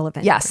it was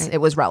relevant. Yes, right? it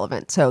was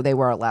relevant. So they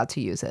were allowed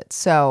to use it.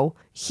 So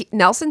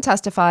Nelson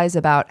testifies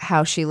about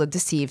how Sheila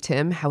deceived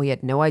him, how he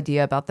had no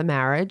idea about the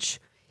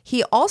marriage.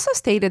 He also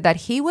stated that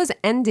he was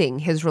ending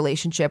his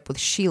relationship with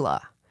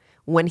Sheila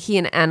when he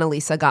and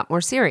Annalisa got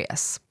more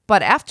serious.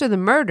 But after the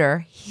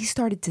murder, he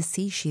started to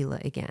see Sheila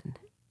again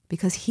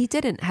because he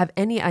didn't have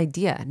any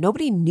idea.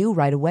 Nobody knew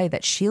right away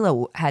that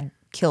Sheila had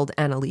killed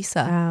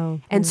Annalisa.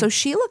 Oh, and so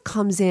Sheila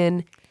comes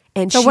in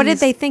and So what did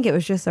they think? It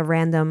was just a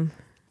random...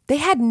 They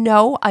had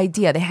no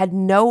idea. They had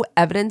no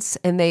evidence,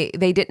 and they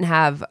didn't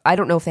have, I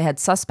don't know if they had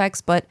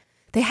suspects, but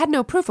they had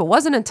no proof. It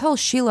wasn't until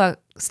Sheila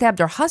stabbed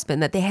her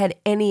husband that they had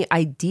any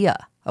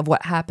idea of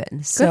what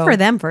happened. Good for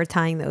them for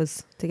tying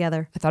those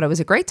together. I thought it was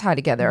a great tie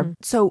together.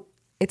 So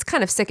it's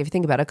kind of sick if you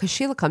think about it, because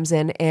Sheila comes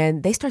in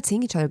and they start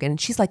seeing each other again,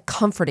 and she's like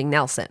comforting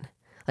Nelson.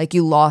 Like,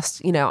 you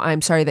lost,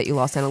 I'm sorry that you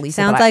lost Annalisa.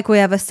 Sounds like we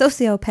have a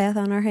sociopath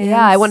on our hands.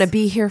 Yeah, I want to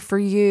be here for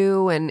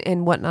you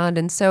and whatnot.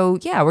 And so,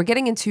 yeah, we're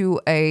getting into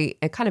a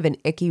kind of an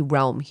icky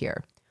realm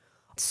here.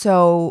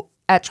 So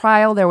at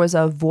trial, there was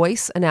a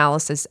voice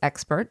analysis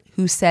expert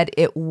who said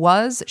it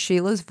was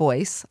Sheila's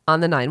voice on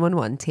the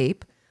 911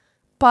 tape.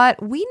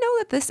 But we know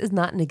that this is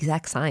not an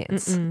exact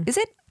science. Is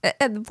it?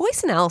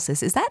 Voice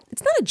analysis, it's not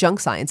a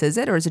junk science, is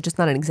it? Or is it just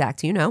not an exact,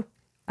 do you know?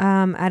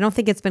 I don't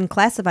think it's been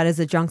classified as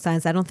a junk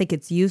science. I don't think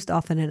it's used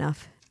often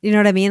enough. You know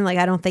what I mean? Like,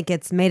 I don't think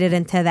it's made it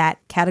into that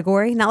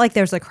category. Not like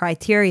there's a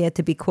criteria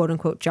to be quote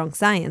unquote junk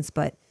science,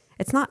 but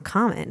it's not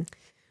common.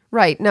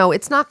 Right. No,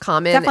 it's not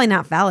common. Definitely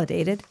not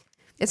validated.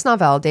 It's not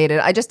validated.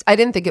 I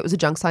didn't think it was a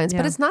junk science,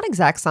 but it's not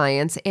exact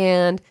science.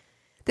 And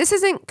this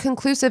isn't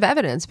conclusive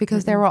evidence,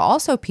 because there were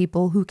also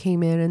people who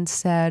came in and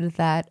said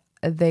that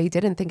they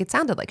didn't think it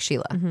sounded like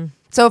Sheila.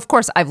 So, of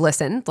course, I've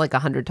listened like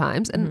 100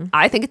 times, and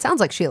I think it sounds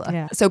like Sheila.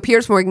 Yeah. So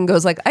Piers Morgan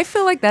goes like, I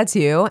feel like that's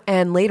you.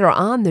 And later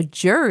on, the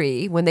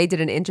jury, when they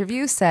did an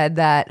interview, said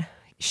that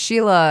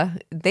Sheila,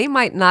 they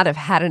might not have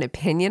had an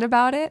opinion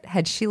about it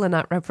had Sheila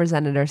not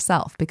represented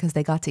herself, because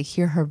they got to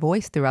hear her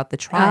voice throughout the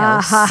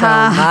trial so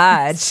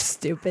much.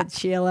 Stupid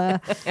Sheila.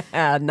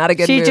 Not a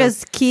good She move.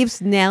 just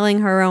keeps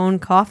nailing her own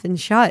coffin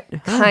shut.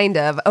 Kind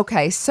of.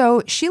 Okay,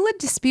 so Sheila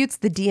disputes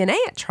the DNA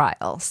at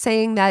trial,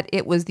 saying that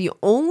it was the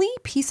only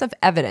piece of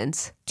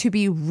evidence to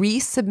be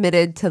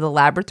resubmitted to the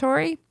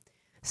laboratory.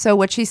 So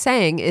what she's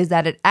saying is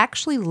that it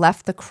actually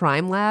left the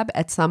crime lab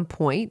at some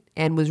point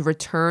and was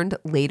returned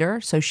later.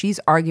 So she's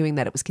arguing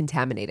that it was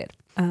contaminated.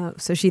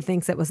 So she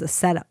thinks it was a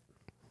setup.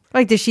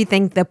 Like, does she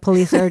think the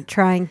police are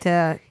trying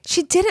to...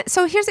 She didn't.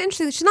 So here's the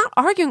interesting thing. She's not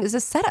arguing it's a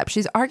setup.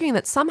 She's arguing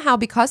that somehow,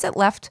 because it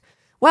left...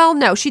 Well,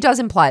 no, she does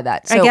imply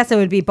that. So I guess it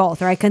would be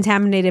both, right?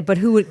 Contaminated, but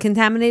who would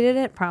contaminated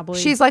it? Probably.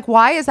 she's like,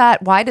 why is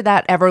that? Why did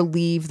that ever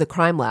leave the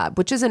crime lab?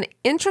 Which is an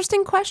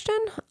interesting question.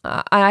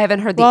 I haven't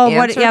heard the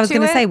answer I was to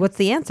going to it. say, what's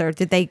the answer?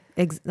 Did they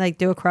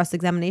do a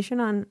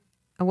cross-examination on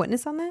a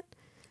witness on that?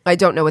 I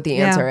don't know what the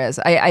answer is.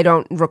 I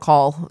don't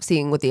recall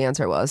seeing what the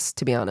answer was,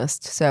 to be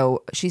honest.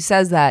 So she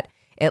says that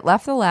it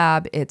left the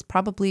lab. It's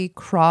probably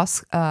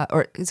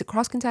or is it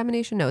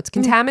cross-contamination? No, it's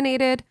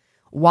contaminated.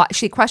 Why,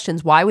 she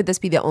questions, why would this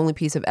be the only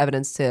piece of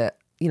evidence to,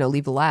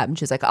 leave the lab? And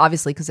she's like,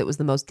 obviously, because it was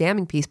the most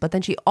damning piece. But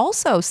then she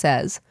also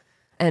says,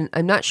 and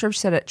I'm not sure if she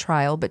said at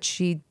trial, but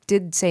she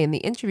did say in the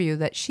interview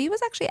that she was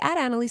actually at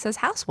Annalisa's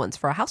house once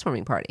for a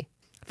housewarming party.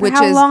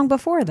 How long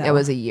before, though? It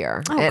was a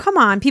year. Oh, come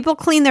on. People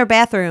clean their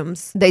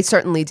bathrooms. They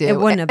certainly do. It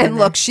wouldn't have been And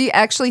look, she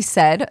actually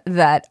said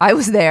that I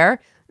was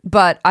there,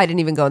 but I didn't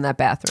even go in that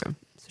bathroom.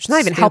 So she's not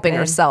even helping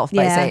herself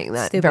by saying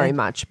that very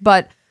much.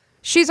 But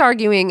she's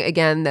arguing,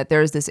 again, that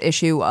there's this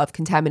issue of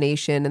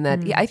contamination, and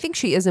that I think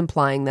she is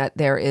implying that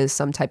there is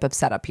some type of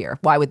setup here.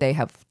 Why would they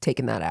have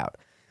taken that out?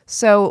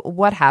 So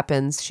what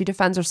happens? She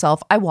defends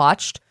herself. I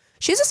watched.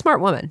 She's a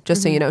smart woman,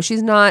 just so you know.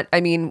 She's not,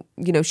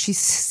 she's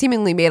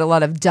seemingly made a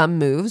lot of dumb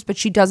moves, but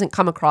she doesn't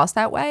come across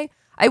that way.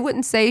 I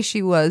wouldn't say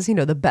she was,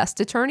 the best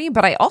attorney,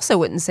 but I also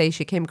wouldn't say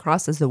she came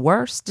across as the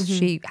worst.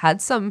 She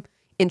had some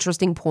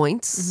interesting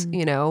points,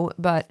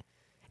 but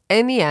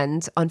in the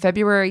end, on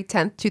February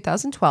 10th,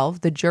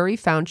 2012, the jury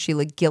found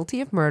Sheila guilty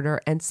of murder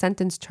and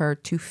sentenced her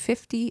to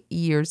 50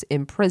 years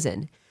in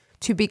prison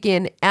to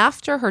begin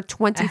after her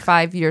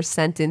 25-year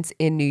sentence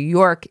in New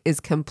York is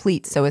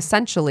complete. So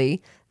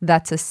essentially,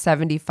 that's a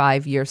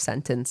 75-year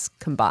sentence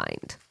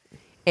combined.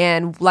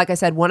 And like I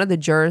said, one of the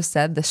jurors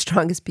said the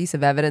strongest piece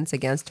of evidence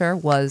against her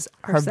was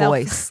her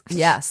voice.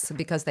 Yes,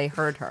 because they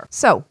heard her.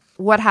 So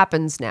what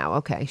happens now?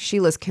 Okay,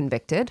 Sheila's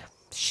convicted.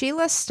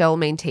 Sheila still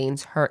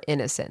maintains her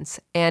innocence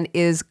and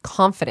is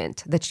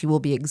confident that she will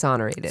be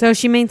exonerated. So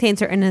she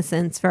maintains her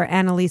innocence for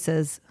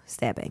Annalisa's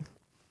stabbing.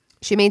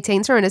 She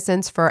maintains her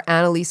innocence for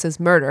Annalisa's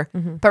murder.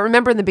 But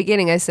remember in the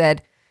beginning I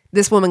said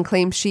this woman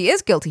claims she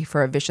is guilty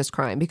for a vicious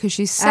crime because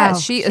she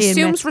says she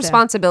assumes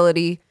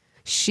responsibility.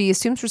 She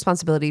assumes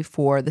responsibility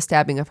for the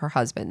stabbing of her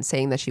husband,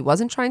 saying that she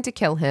wasn't trying to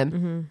kill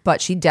him, but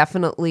she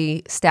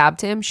definitely stabbed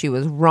him. She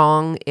was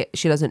wrong.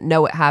 She doesn't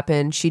know what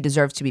happened. She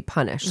deserves to be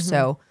punished.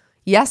 So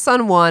yes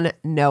on one,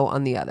 no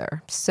on the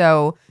other.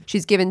 So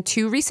she's given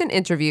 2 recent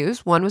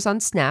interviews. One was on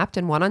Snapped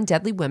and one on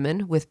Deadly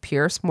Women with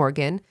Piers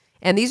Morgan.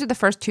 And these are the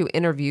first 2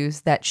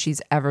 interviews that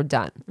she's ever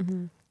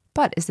done.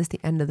 But is this the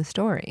end of the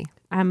story?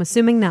 I'm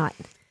assuming not.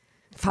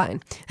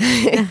 Fine.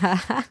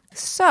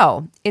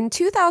 So in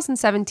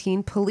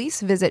 2017,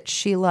 police visit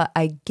Sheila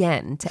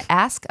again to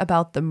ask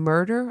about the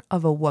murder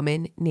of a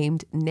woman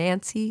named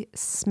Nancy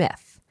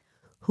Smith,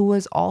 who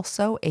was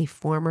also a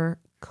former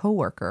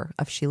co-worker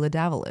of Sheila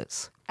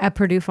Davaloo's. At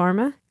Purdue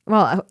Pharma?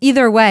 Well,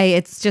 either way,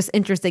 it's just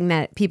interesting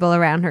that people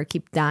around her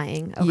keep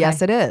dying. Okay.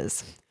 Yes, it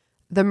is.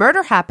 The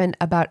murder happened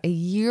about a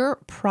year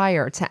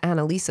prior to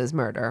Annalisa's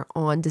murder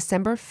on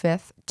December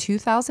 5th,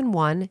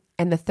 2001,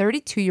 and the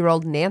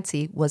 32-year-old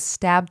Nancy was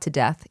stabbed to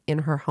death in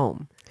her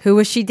home. Who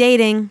was she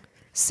dating?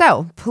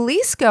 So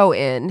police go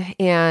in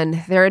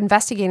and they're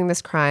investigating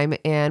this crime.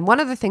 And one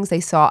of the things they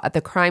saw at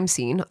the crime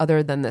scene,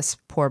 other than this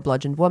poor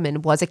bludgeoned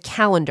woman, was a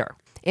calendar.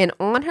 And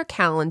on her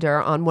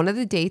calendar, on one of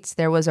the dates,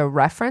 there was a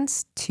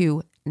reference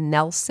to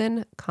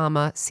Nelson,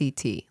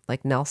 CT,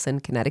 like Nelson,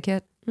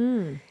 Connecticut.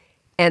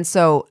 And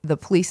so the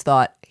police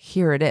thought,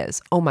 here it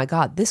is. Oh my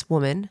God, this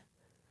woman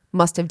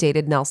must have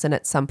dated Nelson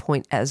at some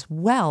point as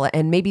well.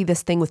 And maybe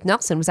this thing with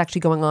Nelson was actually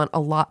going on a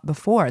lot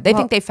before. They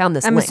think they found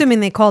this I'm link. assuming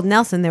they called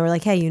Nelson. They were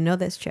like, hey, you know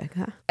this chick,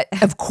 huh?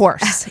 Of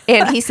course.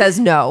 And he says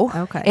no.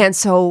 Okay. And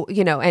so,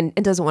 and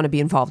doesn't want to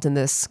be involved in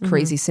this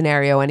crazy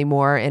scenario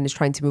anymore and is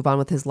trying to move on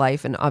with his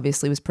life and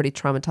obviously was pretty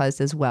traumatized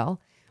as well.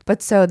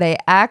 But so they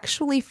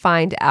actually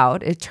find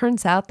out, it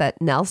turns out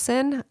that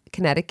Nelson,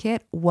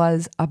 Connecticut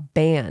was a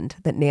band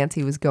that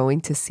Nancy was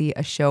going to see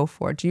a show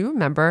for. Do you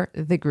remember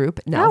the group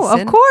Nelson?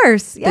 Oh, of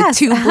course. Yes.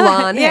 The two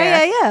blonde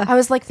hair. Yeah. I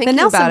was like thinking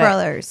the Nelson about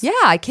brothers. it.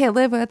 Yeah, I can't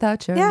live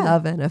without your Yeah.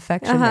 love and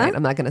affection. Right?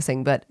 I'm not going to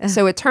sing, but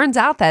so it turns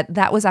out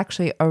that was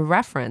actually a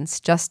reference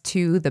just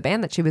to the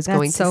band that she was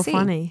going to see. That's so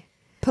funny.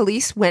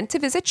 Police went to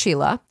visit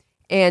Sheila.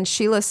 And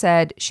Sheila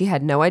said she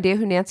had no idea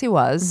who Nancy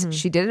was.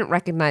 She didn't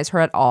recognize her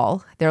at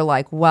all. They're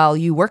like, well,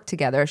 you worked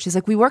together. She's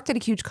like, we worked at a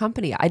huge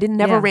company. I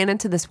never ran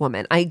into this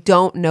woman. I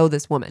don't know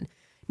this woman.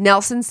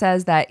 Nelson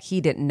says that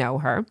he didn't know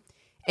her.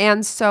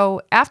 And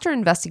so after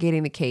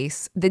investigating the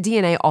case, the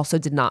DNA also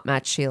did not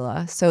match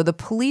Sheila. So the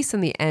police in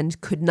the end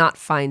could not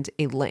find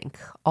a link,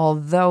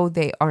 although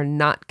they are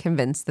not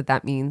convinced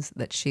that means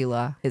that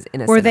Sheila is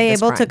innocent. Were they of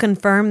this able to crime.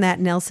 confirm that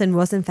Nelson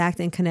was in fact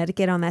in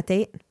Connecticut on that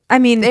date? I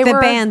mean, They the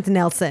were- band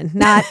Nelson,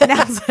 not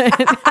Nelson.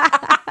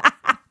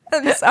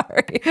 I'm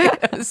sorry.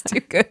 That was too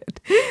good.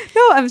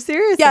 No, I'm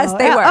serious. Yes, though.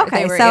 they Yeah, were.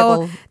 Okay, They were so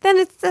able-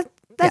 then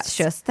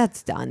Yes.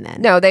 that's done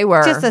then. No, they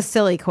were. Just a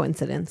silly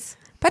coincidence.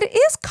 But it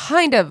is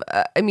kind of,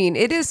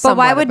 it is But somewhat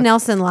why of would a-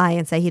 Nelson lie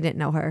and say he didn't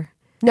know her?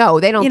 No,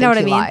 they don't You think know what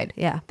he I mean? lied.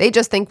 Yeah. They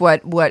just think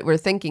what we're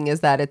thinking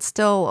is that it's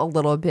still a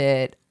little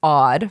bit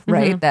odd,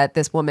 right? That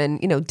this woman,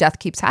 death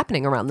keeps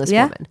happening around this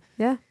woman.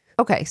 Yeah.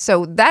 Okay,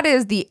 so that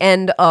is the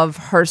end of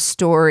her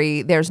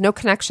story. There's no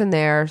connection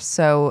there.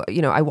 So,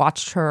 I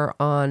watched her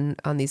on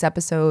these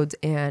episodes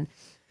and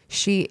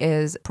she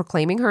is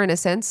proclaiming her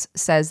innocence,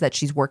 says that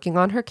she's working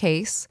on her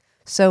case.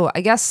 So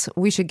I guess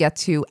we should get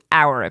to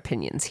our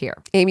opinions here.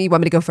 Amy, you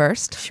want me to go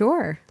first?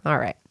 Sure. All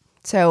right.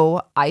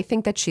 So I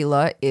think that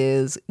Sheila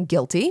is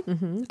guilty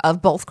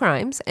of both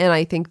crimes. And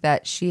I think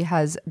that she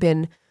has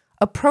been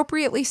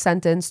appropriately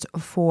sentenced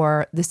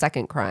for the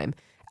second crime.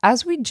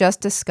 As we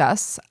just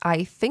discussed,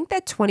 I think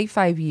that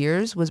 25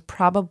 years was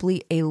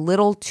probably a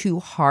little too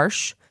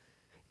harsh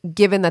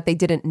given that they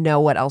didn't know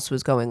what else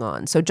was going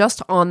on. So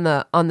just on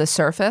the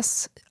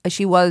surface,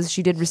 she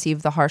did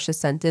receive the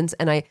harshest sentence.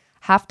 And I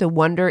have to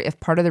wonder if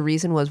part of the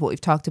reason was what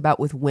we've talked about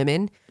with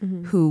women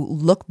who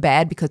look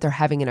bad because they're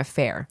having an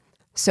affair.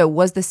 So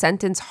was the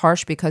sentence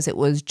harsh because it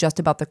was just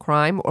about the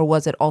crime, or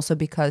was it also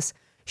because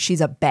she's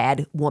a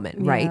bad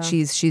woman, right?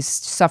 She's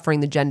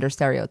suffering the gender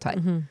stereotype.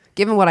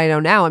 Given what I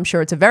know now, I'm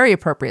sure it's a very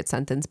appropriate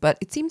sentence, but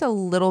it seemed a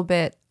little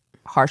bit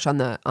harsh on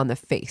the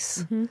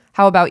face.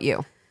 How about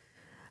you?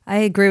 I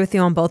agree with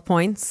you on both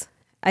points.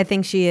 I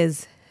think she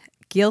is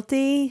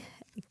guilty.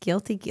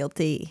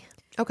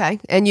 Okay.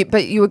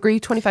 But you agree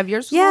 25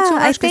 years was a little Yeah, too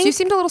I harsh? Because you think-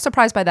 seemed a little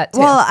surprised by that too.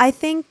 Well, I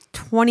think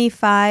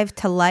 25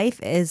 to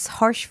life is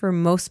harsh for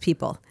most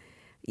people.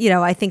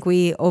 I think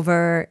we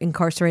over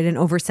incarcerate and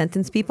over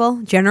sentence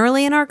people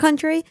generally in our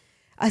country,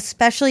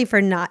 especially for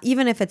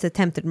even if it's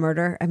attempted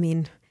murder. I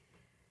mean,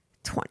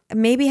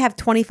 maybe have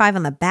 25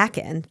 on the back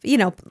end.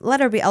 Let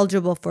her be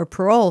eligible for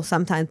parole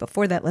sometimes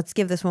before that. Let's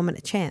give this woman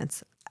a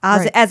chance.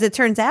 As it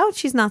turns out,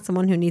 she's not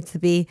someone who needs to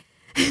be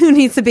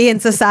in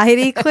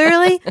society,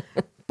 clearly.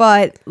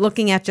 But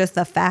looking at just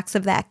the facts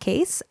of that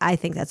case, I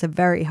think that's a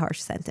very harsh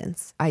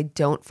sentence.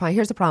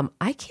 Here's the problem.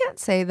 I can't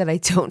say that I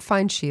don't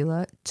find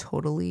Sheila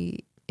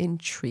totally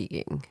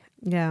intriguing.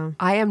 Yeah.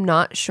 I am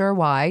not sure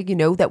why,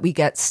 that we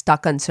get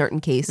stuck on certain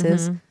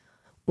cases.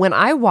 When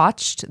I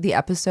watched the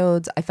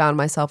episodes, I found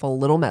myself a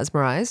little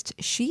mesmerized.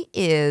 She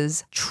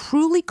is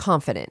truly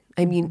confident.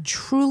 I mean,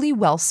 truly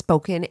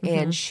well-spoken.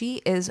 And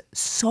she is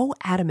so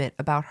adamant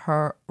about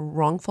her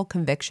wrongful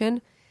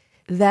conviction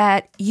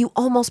that you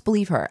almost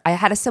believe her. I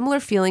had a similar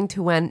feeling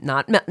to when,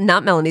 not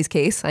Melanie's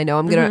case. I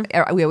know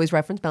we always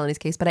reference Melanie's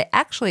case, but I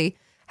actually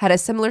had a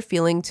similar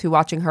feeling to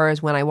watching her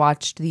as when I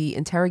watched the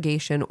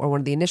interrogation or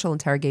one of the initial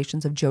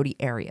interrogations of Jodi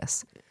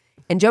Arias.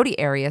 And Jodi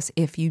Arias,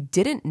 if you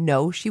didn't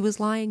know she was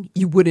lying,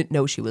 you wouldn't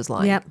know she was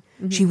lying. Yep.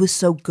 She was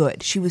so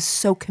good. She was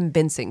so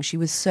convincing. She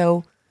was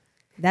so...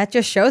 That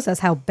just shows us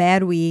how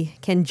bad we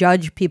can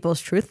judge people's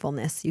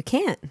truthfulness. You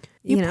can't.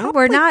 You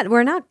we're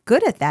not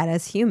good at that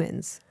as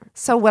humans.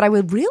 So what I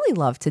would really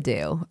love to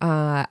do,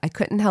 I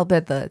couldn't help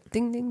it, the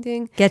ding, ding,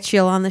 ding. Get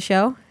Sheila on the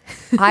show.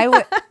 I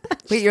would...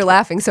 Wait, you're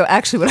laughing. So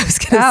actually what I was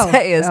going to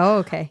say is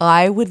okay.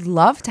 I would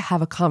love to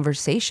have a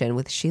conversation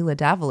with Sheila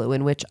Davaloo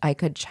in which I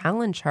could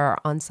challenge her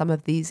on some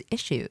of these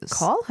issues.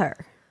 Call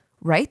her.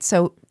 Right?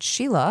 So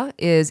Sheila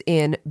is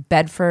in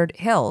Bedford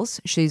Hills.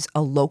 She's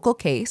a local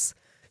case.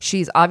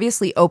 She's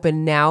obviously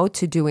open now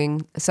to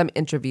doing some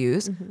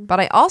interviews, but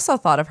I also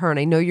thought of her, and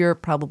I know you're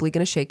probably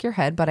going to shake your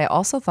head, but I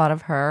also thought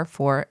of her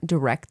for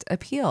direct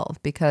appeal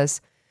because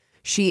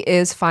she's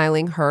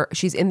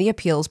in the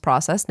appeals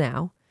process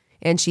now,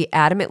 and she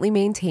adamantly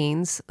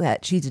maintains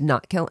that she did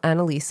not kill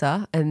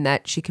Annalisa and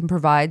that she can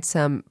provide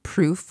some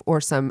proof or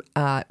some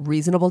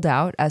reasonable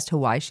doubt as to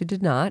why she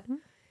did not.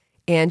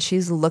 And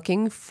she's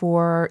looking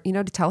for,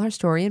 to tell her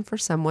story and for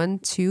someone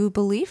to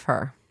believe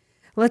her.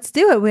 Let's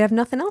do it. We have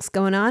nothing else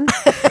going on.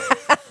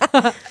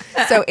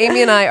 So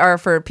Amy and I are,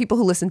 for people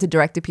who listen to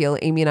Direct Appeal,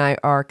 Amy and I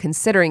are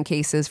considering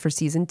cases for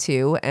season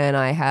 2. And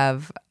I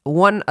have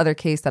one other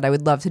case that I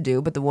would love to do,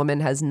 but the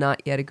woman has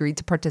not yet agreed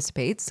to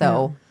participate.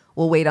 So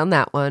we'll wait on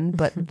that one.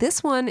 But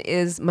this one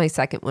is my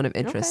second one of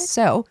interest. Okay.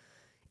 So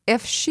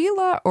if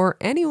Sheila or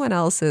anyone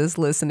else is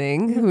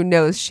listening who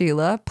knows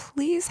Sheila,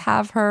 please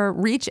have her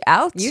reach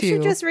out You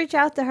should just reach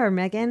out to her,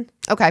 Megan.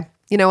 Okay.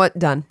 You know what?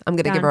 Done. I'm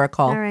going to give her a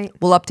call. All right.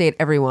 We'll update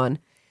everyone.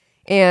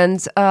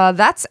 And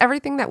that's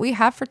everything that we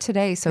have for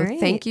today. So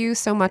Thank you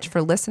so much for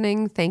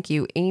listening. Thank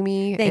you,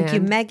 Amy. Thank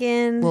you,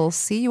 Megan. We'll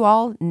see you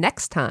all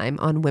next time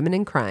on Women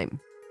in Crime.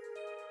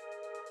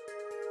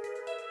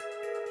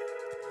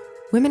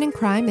 Women in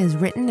Crime is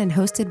written and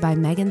hosted by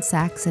Megan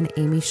Sachs and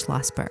Amy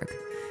Schlossberg.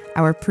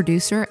 Our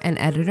producer and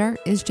editor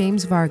is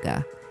James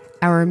Varga.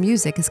 Our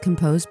music is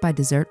composed by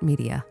Desert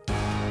Media.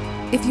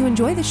 If you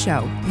enjoy the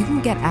show, you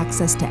can get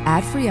access to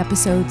ad-free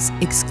episodes,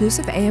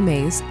 exclusive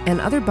AMAs, and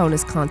other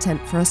bonus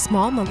content for a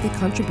small monthly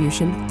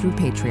contribution through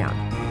Patreon.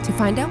 To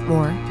find out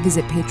more,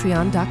 visit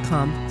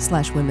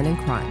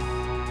patreon.com/womenincrime.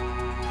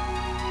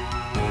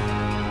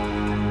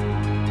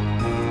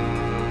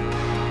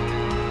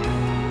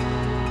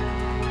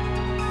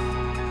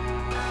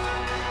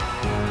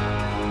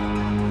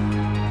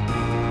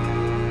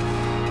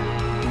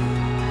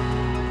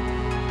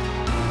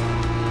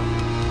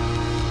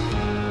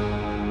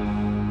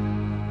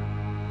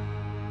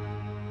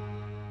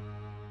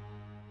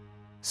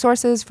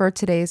 Sources for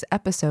today's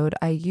episode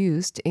I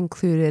used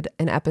included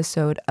an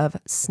episode of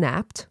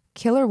Snapped,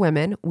 Killer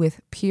Women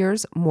with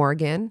Piers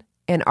Morgan,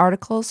 and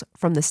articles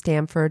from the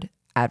Stamford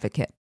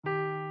Advocate.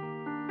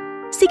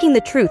 Seeking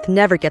the truth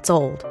never gets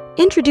old.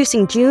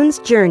 Introducing June's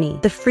Journey,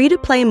 the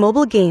free-to-play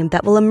mobile game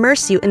that will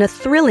immerse you in a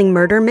thrilling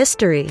murder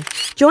mystery.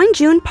 Join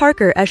June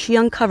Parker as she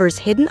uncovers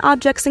hidden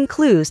objects and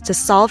clues to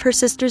solve her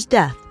sister's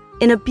death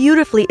in a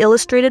beautifully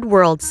illustrated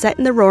world set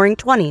in the Roaring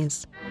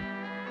 '20s.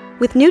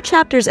 With new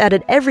chapters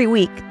added every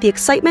week, the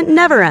excitement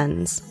never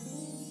ends.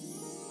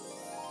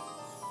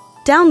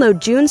 Download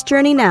June's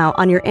Journey now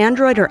on your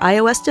Android or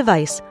iOS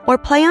device, or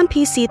play on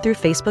PC through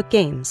Facebook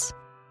Games.